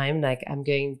the time. Like, I'm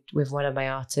going with one of my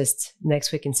artists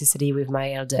next week in Sicily with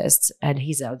my eldest and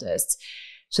his eldest.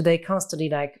 So they're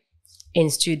constantly in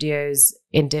studios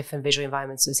in different visual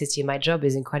environments of the city. And my job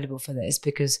is incredible for this,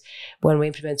 because when we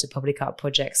implement public art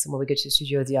projects and when we go to the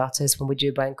studio of the artists, when we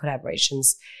do brand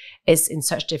collaborations, it's in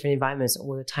such different environments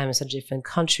all the time, in such different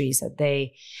countries, that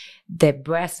their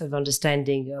breadth of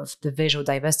understanding of the visual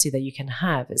diversity that you can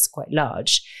have is quite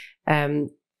large. So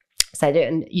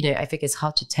I think it's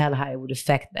hard to tell how it would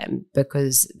affect them,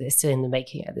 because they're still in the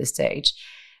making at this stage.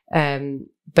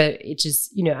 But it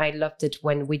just, I loved it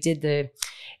when we did the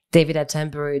David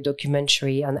Attenborough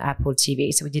documentary on Apple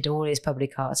TV. So we did all his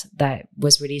public art that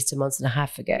was released a month and a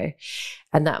half ago.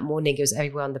 And that morning it was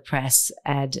everywhere on the press.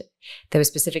 And there was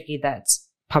specifically that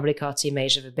public art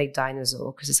image of a big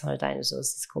dinosaur, because it's not a dinosaur,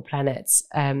 it's called Planets.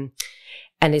 And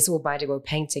it's all biodegradable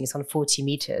painting. It's on 40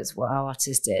 meters, what our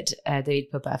artist did,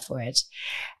 David Popper, for it.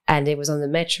 And it was on the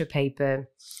Metro paper.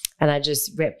 And I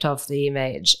just ripped off the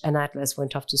image, and Atlas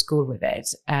went off to school with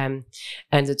it. And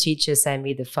the teacher sent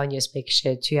me the funniest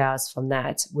picture 2 hours from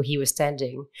that, where he was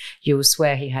standing. You will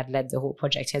swear he had led the whole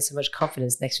project. He had so much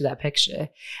confidence next to that picture,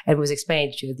 and was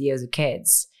explaining to the other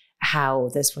kids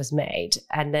how this was made.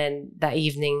 And then that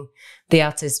evening, the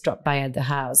artist dropped by at the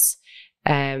house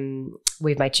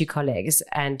with my 2 colleagues,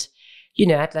 and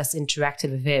Atlas interacted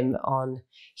with him on.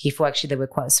 He thought actually they were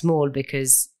quite small,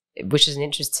 which is an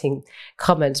interesting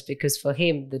comment, because for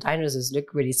him the dinosaurs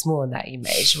look really small in that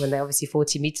image when they're obviously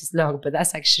 40 meters long. But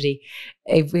that's actually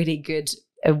a really good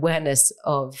awareness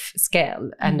of scale,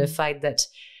 and the fact that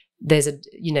there's a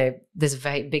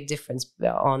very big difference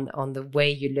on the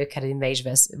way you look at an image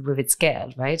versus with its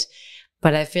scale, right?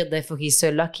 But I feel therefore he's so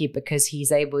lucky, because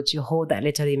he's able to hold that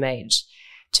little image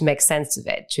to make sense of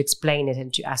it, to explain it,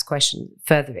 and to ask questions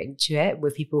further into it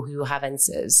with people who have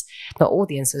answers, not all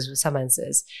the answers, but some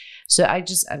answers. So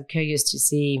I'm curious to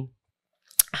see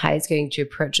how he's going to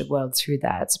approach the world through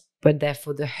that. But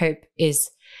therefore, the hope is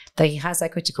that he has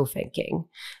that critical thinking,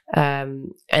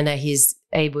 and that he's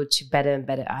able to better and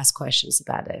better ask questions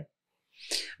about it.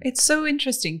 It's so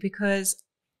interesting because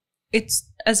it's,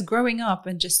 as growing up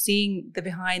and just seeing the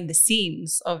behind the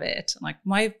scenes of it, like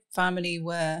my family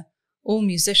were all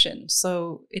musicians.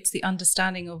 So it's the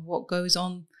understanding of what goes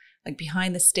on, like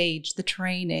behind the stage, the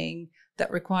training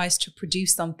that requires to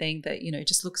produce something that, you know,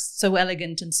 just looks so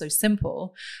elegant and so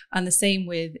simple. And the same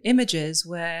with images,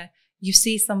 where you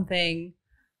see something,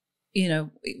 you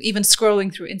know, even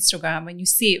scrolling through Instagram, and you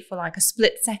see it for like a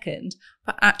split second,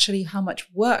 but actually how much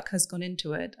work has gone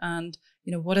into it. And,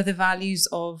 you know, what are the values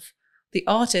of the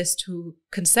artist who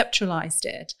conceptualized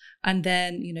it? And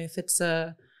then, you know, if it's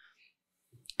a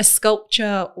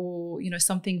sculpture or, you know,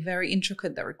 something very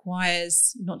intricate that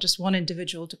requires not just one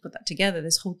individual to put that together,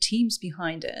 there's whole teams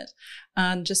behind it,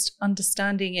 and just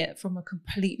understanding it from a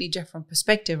completely different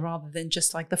perspective rather than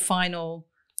just like the final,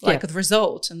 like the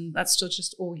result. And that's still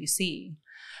just all you see.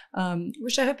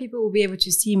 Which I hope people will be able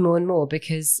to see more and more,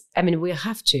 because, I mean, we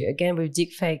have to, again, with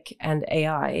deepfake and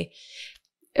AI,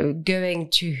 going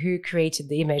to who created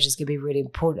the image is going to be really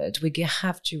important. We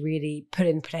have to really put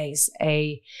in place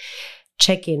a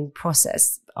check-in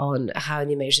process on how an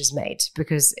image is made,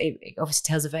 because it obviously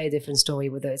tells a very different story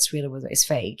whether it's real or whether it's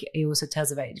fake. It also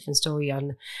tells a very different story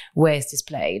on where it's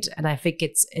displayed, and I think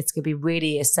it's going to be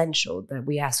really essential that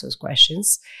we ask those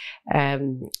questions.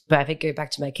 But I think, going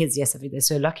back to my kids, yes, I think they're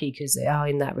so lucky because they are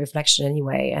in that reflection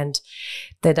anyway, and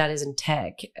their dad is in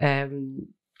tech.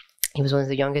 He was one of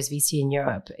the youngest VC in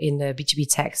Europe in the B2B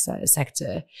tech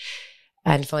sector,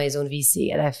 and for his own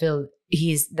VC, and I feel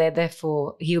he's there,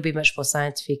 therefore he'll be much more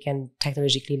scientific and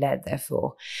technologically led,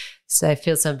 therefore. So I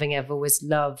feel something I've always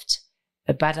loved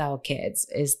about our kids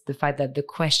is the fact that the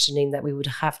questioning that we would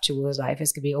have towards life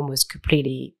is going to be almost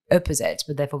completely opposite,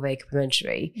 but therefore very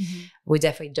complementary. Mm-hmm. We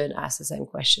definitely don't ask the same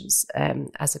questions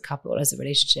as a couple, as a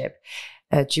relationship,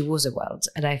 towards the world.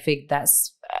 And I think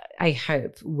that's, I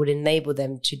hope, would enable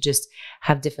them to just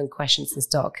have different questions in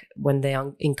stock when they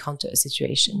encounter a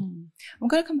situation. I'm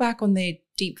going to come back on the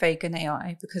deepfake and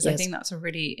AI, because I think that's a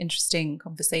really interesting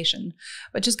conversation.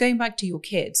 But just going back to your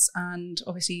kids, and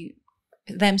obviously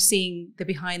them seeing the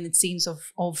behind the scenes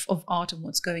of art and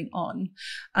what's going on,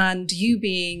 and you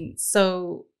being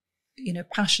so, you know,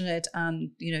 passionate and,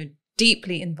 you know,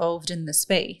 deeply involved in the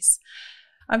space.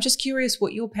 I'm just curious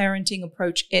what your parenting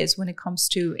approach is when it comes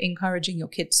to encouraging your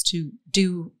kids to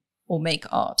do or make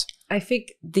art. I think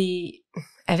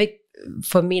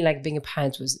for me, like, being a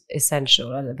parent was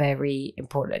essential and very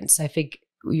important. So I think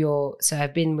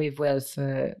I've been with Will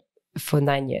for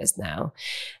 9 years now,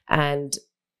 and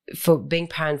for being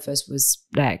parent first was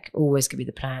like always going to be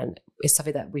the plan. It's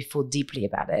something that we thought deeply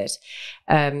about it.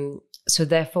 So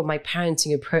therefore, my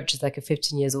parenting approach is like a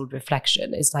 15 years old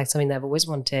reflection. It's like something that I've always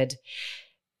wanted,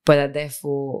 but I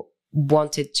therefore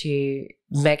wanted to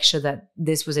make sure that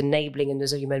this was enabling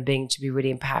another human being to be really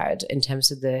empowered in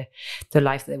terms of the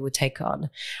life that they would take on.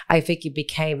 I think it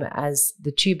became, as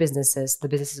the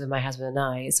businesses of my husband and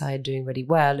I started doing really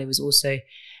well, it was also,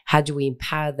 how do we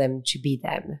empower them to be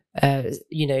them?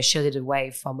 Shielded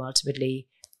away from ultimately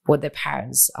what their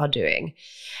parents are doing.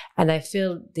 And I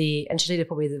feel shielded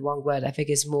probably the wrong word. I think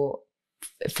is more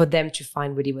for them to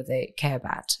find really what they care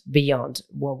about beyond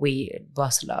what we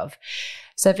both love.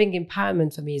 So I think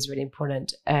empowerment for me is really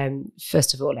important.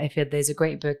 First of all, I feel there's a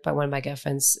great book by one of my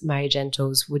girlfriends, Mary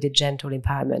Gentles, who did gentle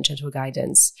empowerment, gentle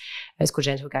guidance. It's called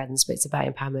Gentle Guidance, but it's about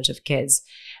empowerment of kids.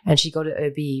 And she got an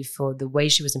OB for the way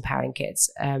she was empowering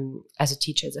kids as a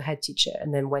teacher, as a head teacher,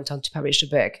 and then went on to publish the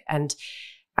book. And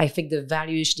I think the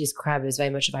values she described is very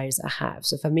much the values I have.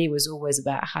 So for me, it was always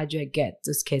about, how do I get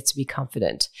those kids to be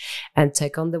confident and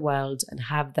take on the world and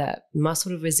have that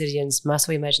muscle of resilience,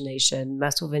 muscle of imagination,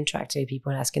 muscle of interacting with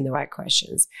people and asking the right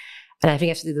questions. And I think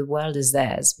actually the world is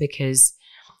theirs, because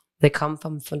they come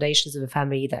from foundations of a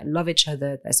family that love each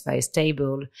other, that's very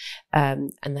stable,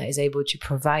 and that is able to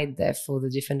provide, therefore, the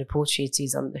different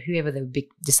opportunities on whoever they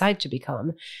decide to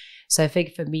become. So I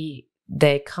think for me,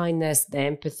 their kindness, their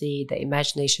empathy, their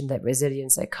imagination, their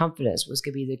resilience, their confidence was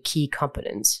going to be the key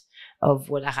components of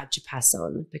what I had to pass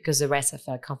on, because the rest I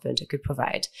felt confident I could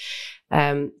provide.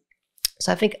 So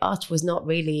I think art was not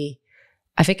really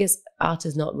I think art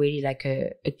is not really like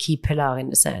a key pillar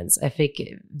in a sense. I think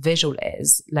visual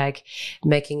is like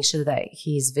making sure that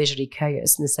he's visually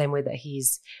curious in the same way that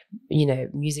he's,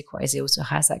 music-wise, he also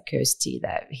has that curiosity,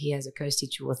 that he has a curiosity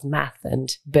towards math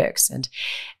and books, and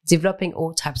developing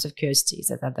all types of curiosities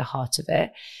that's at the heart of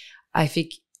it. I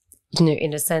think,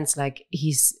 in a sense, like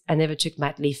I never took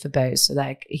mat leave for both. So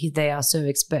like they are so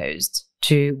exposed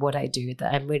to what I do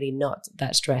that I'm really not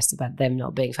that stressed about them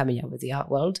not being familiar with the art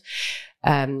world.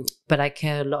 But I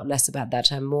care a lot less about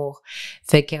that. I'm more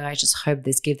thinking, I just hope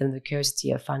this gives them the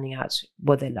curiosity of finding out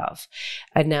what they love.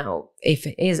 And now, if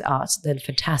it is art, then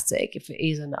fantastic. If it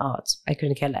isn't art, I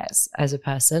couldn't care less. As a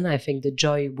person, I think the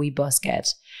joy we both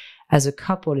get as a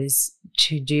couple is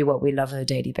to do what we love on a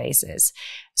daily basis.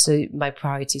 So my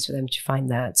priority is for them to find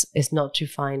that. It's not to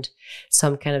find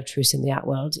some kind of truth in the art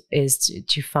world, is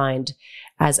to find,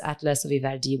 as Atlas or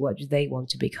Vivaldi, what do they want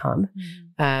to become.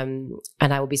 And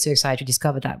I will be so excited to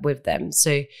discover that with them.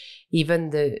 So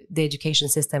even the education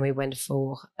system we went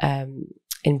for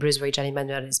in Bruce, where Gianni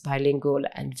Manuel is bilingual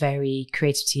and very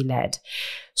creativity led,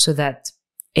 so that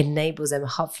enables them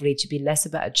hopefully to be less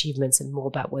about achievements and more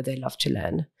about what they love to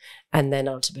learn, and then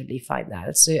ultimately find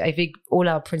that. So I think all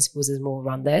our principles is more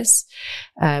around this.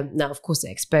 Now, of course,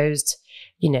 they're exposed.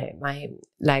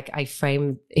 I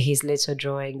frame his little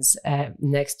drawings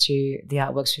next to the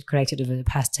artworks we've collected over the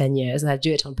past 10 years, and I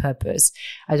do it on purpose.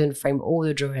 I don't frame all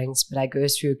the drawings, but I go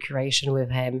through a curation with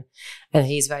him, and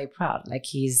he's very proud. Like,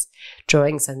 his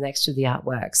drawings are next to the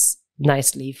artworks,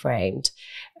 nicely framed,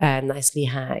 nicely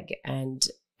hung, and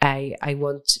I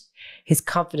want his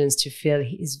confidence to feel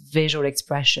his visual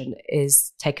expression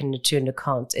is taken into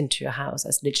account into a house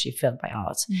that's literally filled by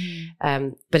art.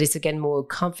 But it's again more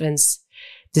confidence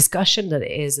discussion than it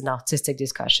is an artistic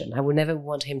discussion. I would never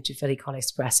want him to feel he can't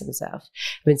express himself.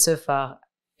 I mean, so far,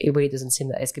 it really doesn't seem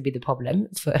that this could be the problem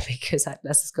because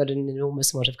Atlas has got an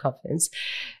enormous amount of confidence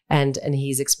and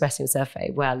he's expressing himself very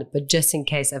well. But just in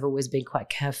case, I've always been quite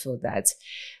careful that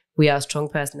we are strong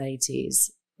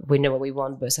personalities. We know what we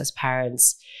want, but as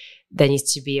parents, there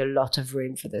needs to be a lot of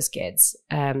room for those kids,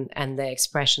 and their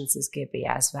expressions is going to be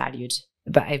as valued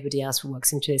by everybody else who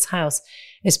walks into his house,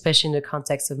 especially in the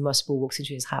context of most people walks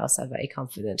into his house are very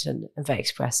confident and very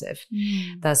expressive.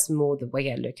 That's more the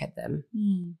way I look at them.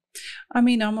 I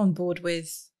mean, I'm on board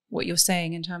with what you're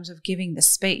saying in terms of giving the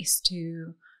space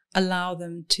to allow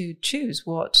them to choose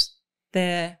what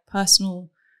their personal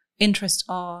interests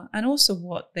are and also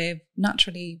what they're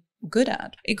naturally good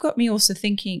at. It got me also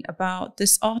thinking about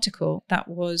this article that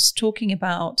was talking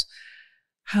about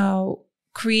how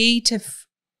creative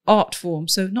art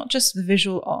forms, so not just the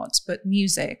visual arts, but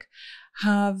music,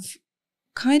 have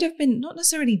kind of been not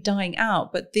necessarily dying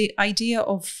out, but the idea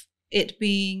of it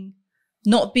being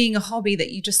not being a hobby that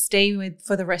you just stay with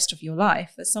for the rest of your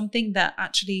life, but something that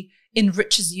actually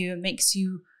enriches you and makes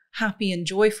you happy and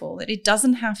joyful. That it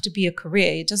doesn't have to be a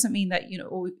career. It doesn't mean that,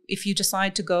 if you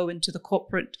decide to go into the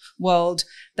corporate world,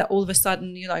 that all of a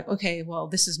sudden you're like, okay, well,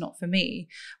 this is not for me.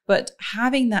 But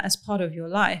having that as part of your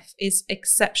life is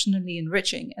exceptionally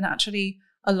enriching. And actually,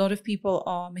 a lot of people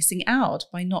are missing out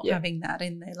by not having that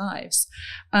in their lives.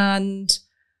 And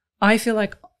I feel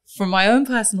like from my own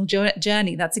personal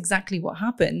journey, that's exactly what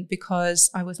happened, because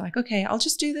I was like, okay, I'll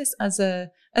just do this as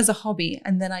a hobby.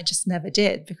 And then I just never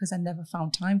did because I never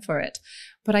found time for it.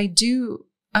 But I do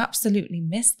absolutely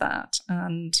miss that.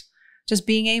 And just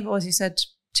being able, as you said,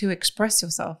 to express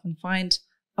yourself and find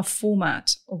a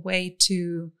format, a way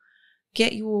to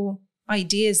get your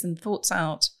ideas and thoughts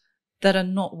out that are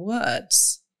not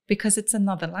words, because it's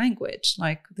another language,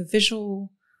 like the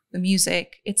visual, the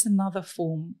music, it's another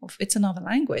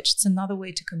language. It's another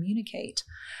way to communicate.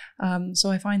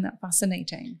 So I find that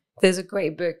fascinating. There's a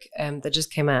great book that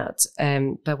just came out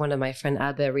by one of my friend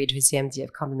Albert Reed, who's the MD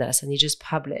of Condé Nast, and he just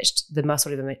published The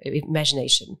Muscle of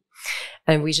Imagination.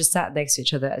 And we just sat next to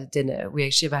each other at dinner. We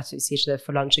actually about to see each other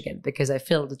for lunch again, because I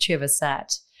feel the two of us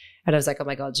sat and I was like, oh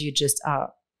my God, you just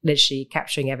are literally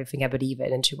capturing everything I believe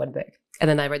in into one book. And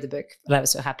then I read the book and I was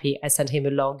so happy. I sent him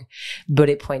a long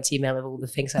bullet point email of all the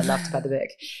things I loved about the book.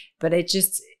 But it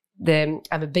just, I'm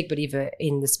a big believer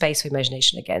in the space for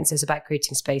imagination again. So it's about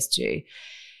creating space too.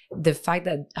 The fact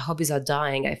that hobbies are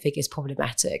dying, I think, is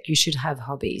problematic. You should have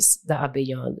hobbies that are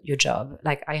beyond your job.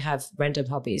 Like, I have random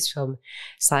hobbies from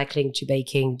cycling to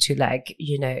baking to I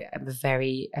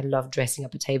love dressing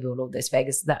up a table, all these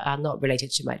things that are not related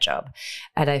to my job.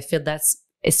 And I feel that's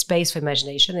a space for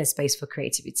imagination, a space for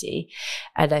creativity.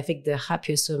 And I think the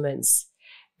happiest moments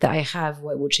that I have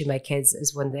watching my kids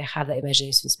is when they have that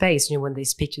imagination space, when they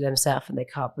speak to themselves and they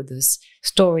come up with those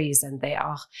stories and they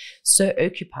are so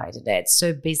occupied in it,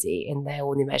 so busy in their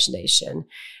own imagination.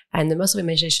 And the muscle of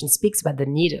imagination speaks about the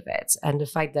need of it and the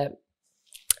fact that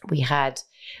we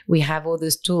have all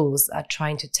those tools that are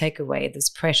trying to take away those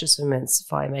precious moments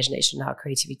for our imagination, our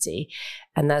creativity.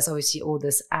 And there's obviously all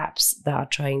those apps that are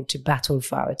trying to battle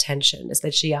for our attention. It's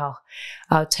literally our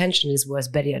attention is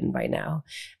worth billion right now.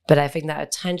 But I think that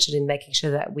attention in making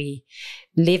sure that we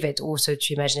leave it also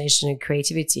to imagination and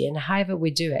creativity, and however we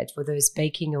do it, whether it's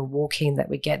baking or walking, that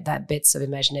we get that bits of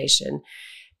imagination.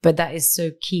 But that is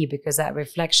so key, because that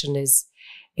reflection is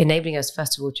enabling us,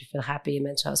 first of all, to feel happy and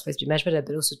mental health space to be much better,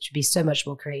 but also to be so much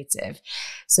more creative.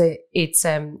 So it's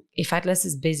if Atlas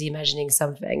is busy imagining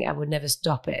something, I would never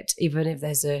stop it, even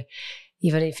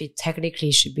if it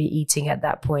technically should be eating at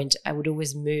that point. I would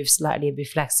always move slightly and be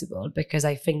flexible, because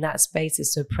I think that space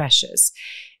is so precious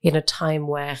in a time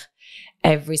where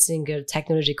every single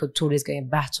technological tool is going to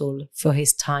battle for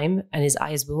his time and his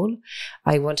eyeball.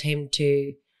 I want him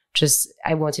to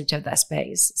have that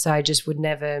space. So I just would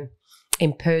never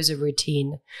impose a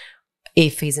routine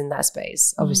if he's in that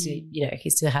space. Obviously, he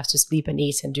still has to sleep and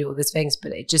eat and do all these things,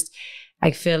 but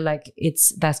I feel like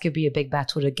that could be a big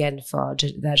battle again for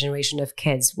that generation of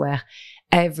kids, where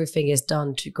everything is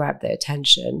done to grab their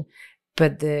attention,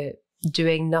 but the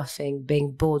doing nothing,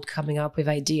 being bored, coming up with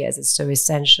ideas is so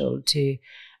essential to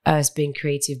us being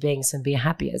creative beings and being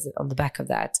happy on the back of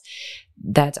that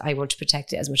I want to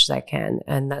protect it as much as I can.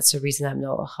 And that's the reason I'm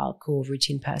not a hardcore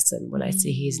routine person when I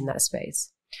see he's in that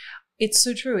space. It's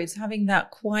so true. It's having that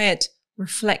quiet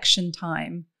reflection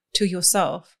time to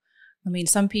yourself. I mean,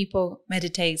 some people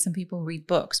meditate, some people read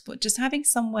books, but just having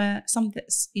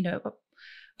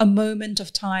a moment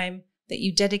of time that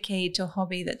you dedicate to a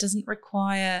hobby that doesn't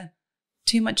require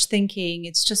too much thinking.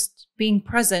 It's just being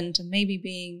present and maybe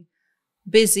being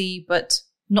busy, but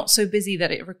not so busy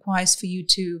that it requires for you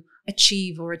to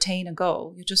achieve or attain a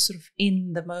goal. You're just sort of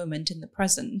in the moment, in the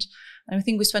present. And I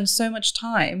think we spend so much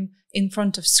time in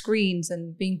front of screens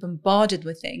and being bombarded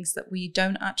with things that we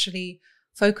don't actually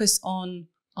focus on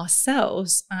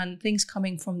ourselves and things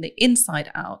coming from the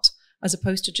inside out, as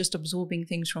opposed to just absorbing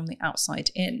things from the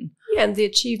outside in. Yeah, and the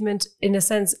achievement, in a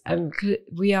sense,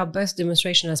 we are both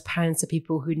demonstration as parents of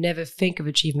people who never think of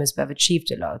achievements but have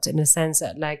achieved a lot, in a sense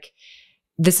that, like,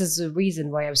 this is the reason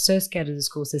why I was so scared of the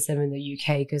school system in the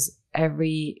UK, because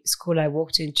every school I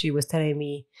walked into was telling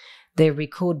me they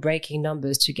record breaking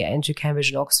numbers to get into Cambridge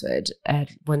and Oxford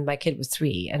when my kid was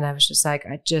 3. And I was just like,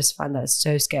 I just find that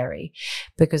so scary,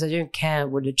 because I don't care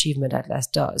what achievement Atlas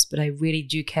does, but I really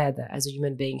do care that as a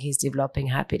human being, he's developing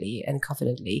happily and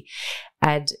confidently.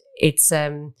 And it's,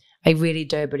 I really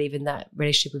don't believe in that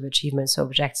relationship with achievement so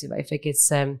objective. I think it's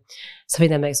something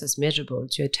that makes us miserable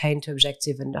to attain to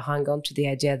objective and hang on to the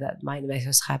idea that might make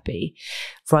us happy,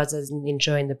 rather than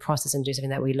enjoying the process and doing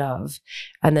something that we love.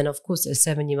 And then, of course, there's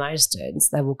so many milestones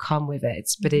that will come with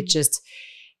it. But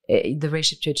the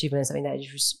relationship to achievement is something that I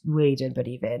just really don't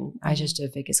believe in. I just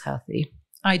don't think it's healthy.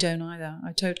 I don't either.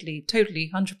 I totally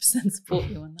 100% support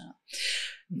you on that.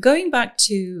 Going back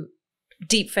to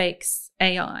deepfakes,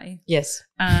 AI. Yes.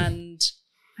 And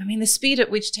I mean, the speed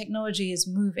at which technology is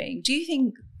moving. Do you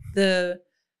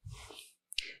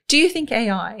think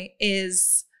AI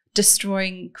is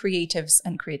destroying creatives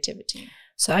and creativity?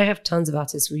 So I have tons of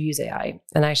artists who use AI,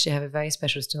 and I actually have a very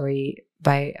special story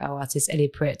by our artist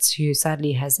Ellie Pritz, who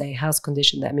sadly has a health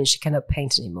condition that means she cannot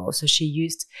paint anymore. So she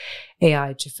used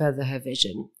AI to further her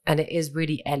vision, and it is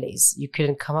really Ellie's. You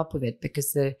couldn't come up with it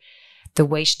because the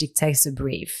way she dictates a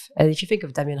brief. And if you think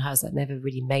of Damien Hirst, that never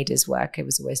really made his work. It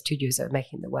was always studios that were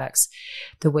making the works.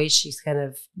 The way she's kind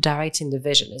of directing the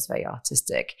vision is very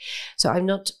artistic. So I'm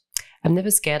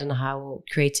never scared on how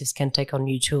creatives can take on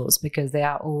new tools, because they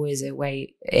are always a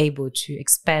way able to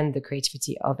expand the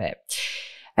creativity of it.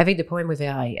 I think the problem with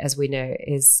AI, as we know,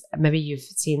 is maybe you've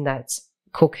seen that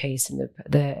court case in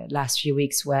the last few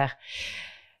weeks where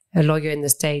a lawyer in the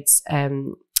States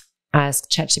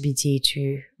asked ChatGPT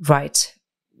to write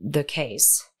the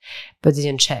case, but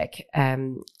didn't check.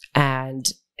 And,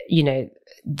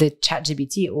 the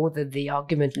ChatGPT ordered the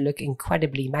argument look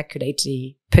incredibly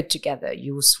immaculately put together.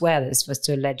 You will swear that this was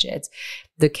to allege it.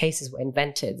 The cases were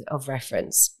invented of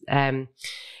reference,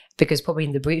 because probably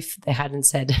in the brief they hadn't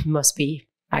said must be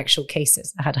actual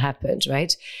cases that had happened,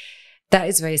 right? That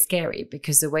is very scary,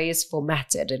 because the way it's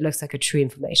formatted, it looks like a true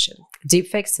information.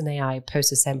 Deepfakes and AI pose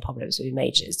the same problems with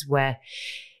images, where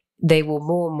they will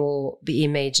more and more be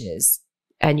images.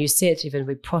 And you see it even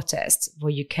with protests,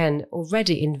 where you can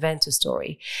already invent a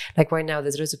story. Like right now,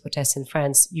 there's loads of protests in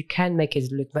France. You can make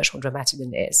it look much more dramatic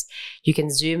than it is. You can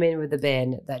zoom in with a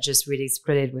bin that just really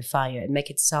exploded with fire and make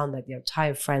it sound like the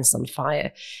entire France is on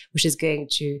fire, which is going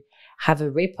to have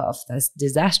a rip-off that's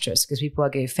disastrous because people are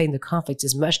going to think the conflict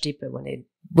is much deeper when it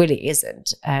really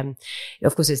isn't.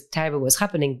 Of course, it's terrible what's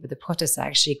happening, but the protests are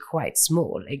actually quite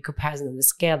small in comparison to the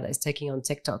scale that it's taking on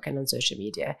TikTok and on social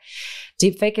media.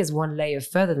 Deepfake is one layer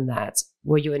further than that,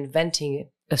 where you're inventing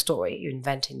a story, you're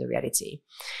inventing the reality.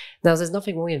 Now, there's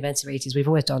nothing wrong with inventing realities. We've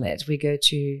always done it. We go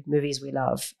to movies we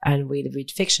love and we read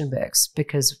fiction books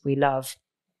because we love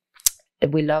a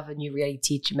new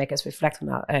reality to make us reflect on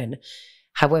our own.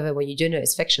 However, when you do know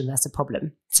it's fiction, that's a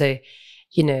problem. So,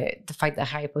 the fact that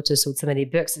Harry Potter sold so many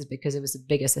books is because it was the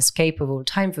biggest escape of all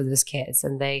time for those kids.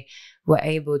 And they were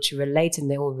able to relate in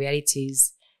their own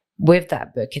realities with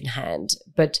that book in hand.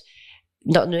 But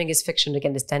not knowing it's fiction,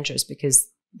 again, is dangerous because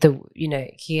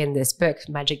here in this book,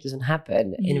 magic doesn't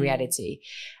happen in reality.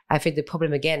 I think the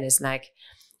problem, again, is like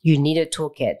you need a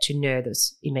toolkit to know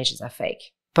those images are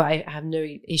fake. But I have no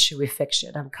issue with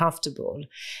fiction. I'm comfortable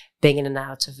being in and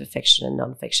out of the fiction and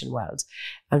non-fiction world.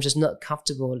 I'm just not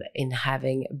comfortable in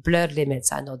having blurred limits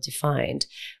that are not defined,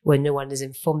 where no one is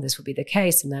informed this will be the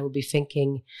case. And I will be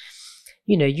thinking,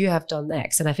 you have done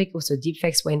X. And I think also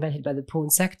deepfakes were invented by the porn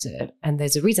sector. And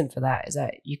there's a reason for that, is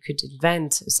that you could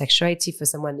invent sexuality for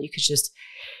someone. You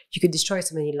could destroy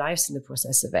so many lives in the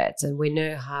process of it. And we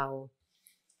know how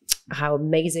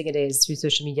amazing it is through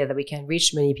social media that we can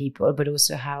reach many people, but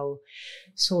also how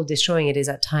soul destroying it is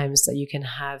at times that you can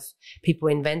have people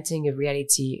inventing a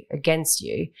reality against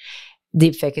you.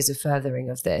 Deepfake is a furthering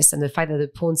of this. And the fact that the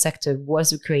porn sector was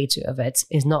the creator of it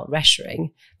is not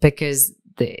reassuring, because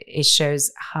it shows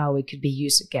how it could be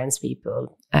used against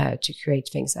people to create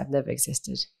things that have never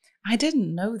existed. I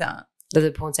didn't know that the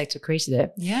porn sector created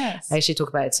it. Yes. I actually talk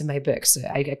about it in my book. So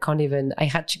I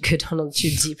had to go down onto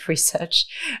deep research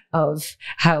of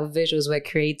how visuals were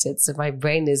created. So my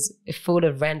brain is full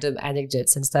of random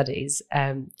anecdotes and studies,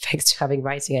 thanks to having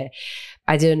writing it.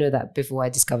 I didn't know that before I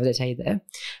discovered it either.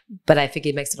 But I think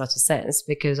it makes a lot of sense,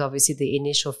 because obviously the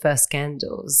initial first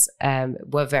scandals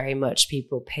were very much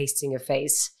people pasting a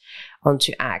face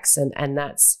onto acts. And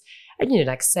that's,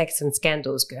 like sex and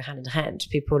scandals go hand in hand.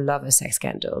 People love a sex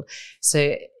scandal.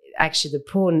 So actually the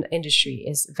porn industry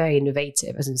is very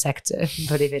innovative as a sector,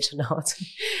 believe it or not,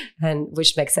 and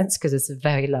which makes sense because it's a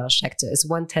very large sector. It's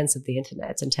 1/10 of the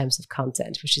internet in terms of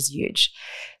content, which is huge.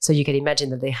 So you can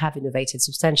imagine that they have innovated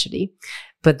substantially,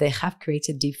 but they have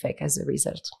created deepfake as a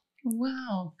result.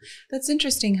 Wow. That's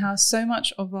interesting how so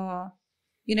much of our,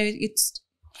 it's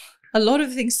a lot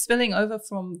of things spilling over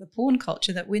from the porn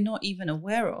culture that we're not even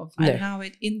aware of, and how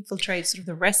it infiltrates sort of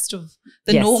the rest of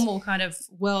the normal kind of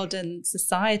world and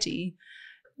society.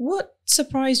 What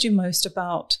surprised you most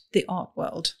about the art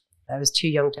world? I was too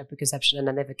young to have preconception and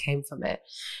I never came from it.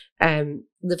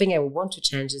 The thing I would want to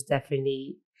change is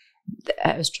definitely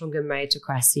a stronger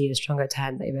meritocracy, a stronger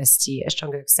talent diversity, a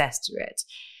stronger access to it.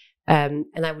 And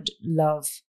I would love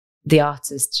the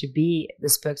artists to be the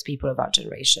spokespeople of our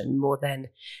generation more than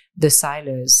the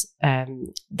silos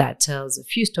that tells a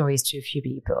few stories to a few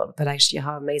people. But actually,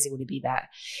 how amazing would it be that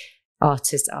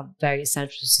artists are very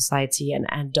essential to society and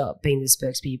end up being the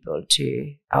spokespeople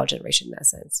to our generation in that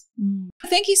sense.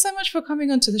 Thank you so much for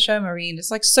coming onto the show, Marine.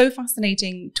 It's so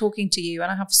fascinating talking to you,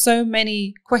 and I have so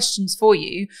many questions for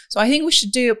you. So I think we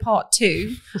should do a part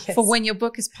 2 for when your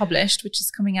book is published, which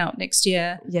is coming out next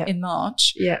year in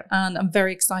March. Yeah. And I'm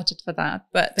very excited for that.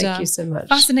 But thank you so much.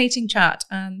 Fascinating chat,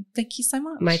 and thank you so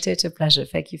much. My total pleasure.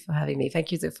 Thank you for having me.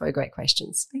 Thank you for your great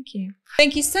questions. Thank you.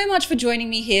 Thank you so much for joining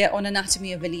me here on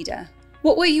Anatomy of a Leader.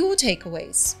 What were your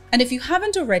takeaways? And if you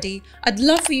haven't already, I'd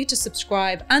love for you to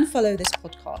subscribe and follow this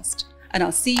podcast. And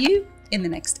I'll see you in the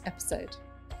next episode.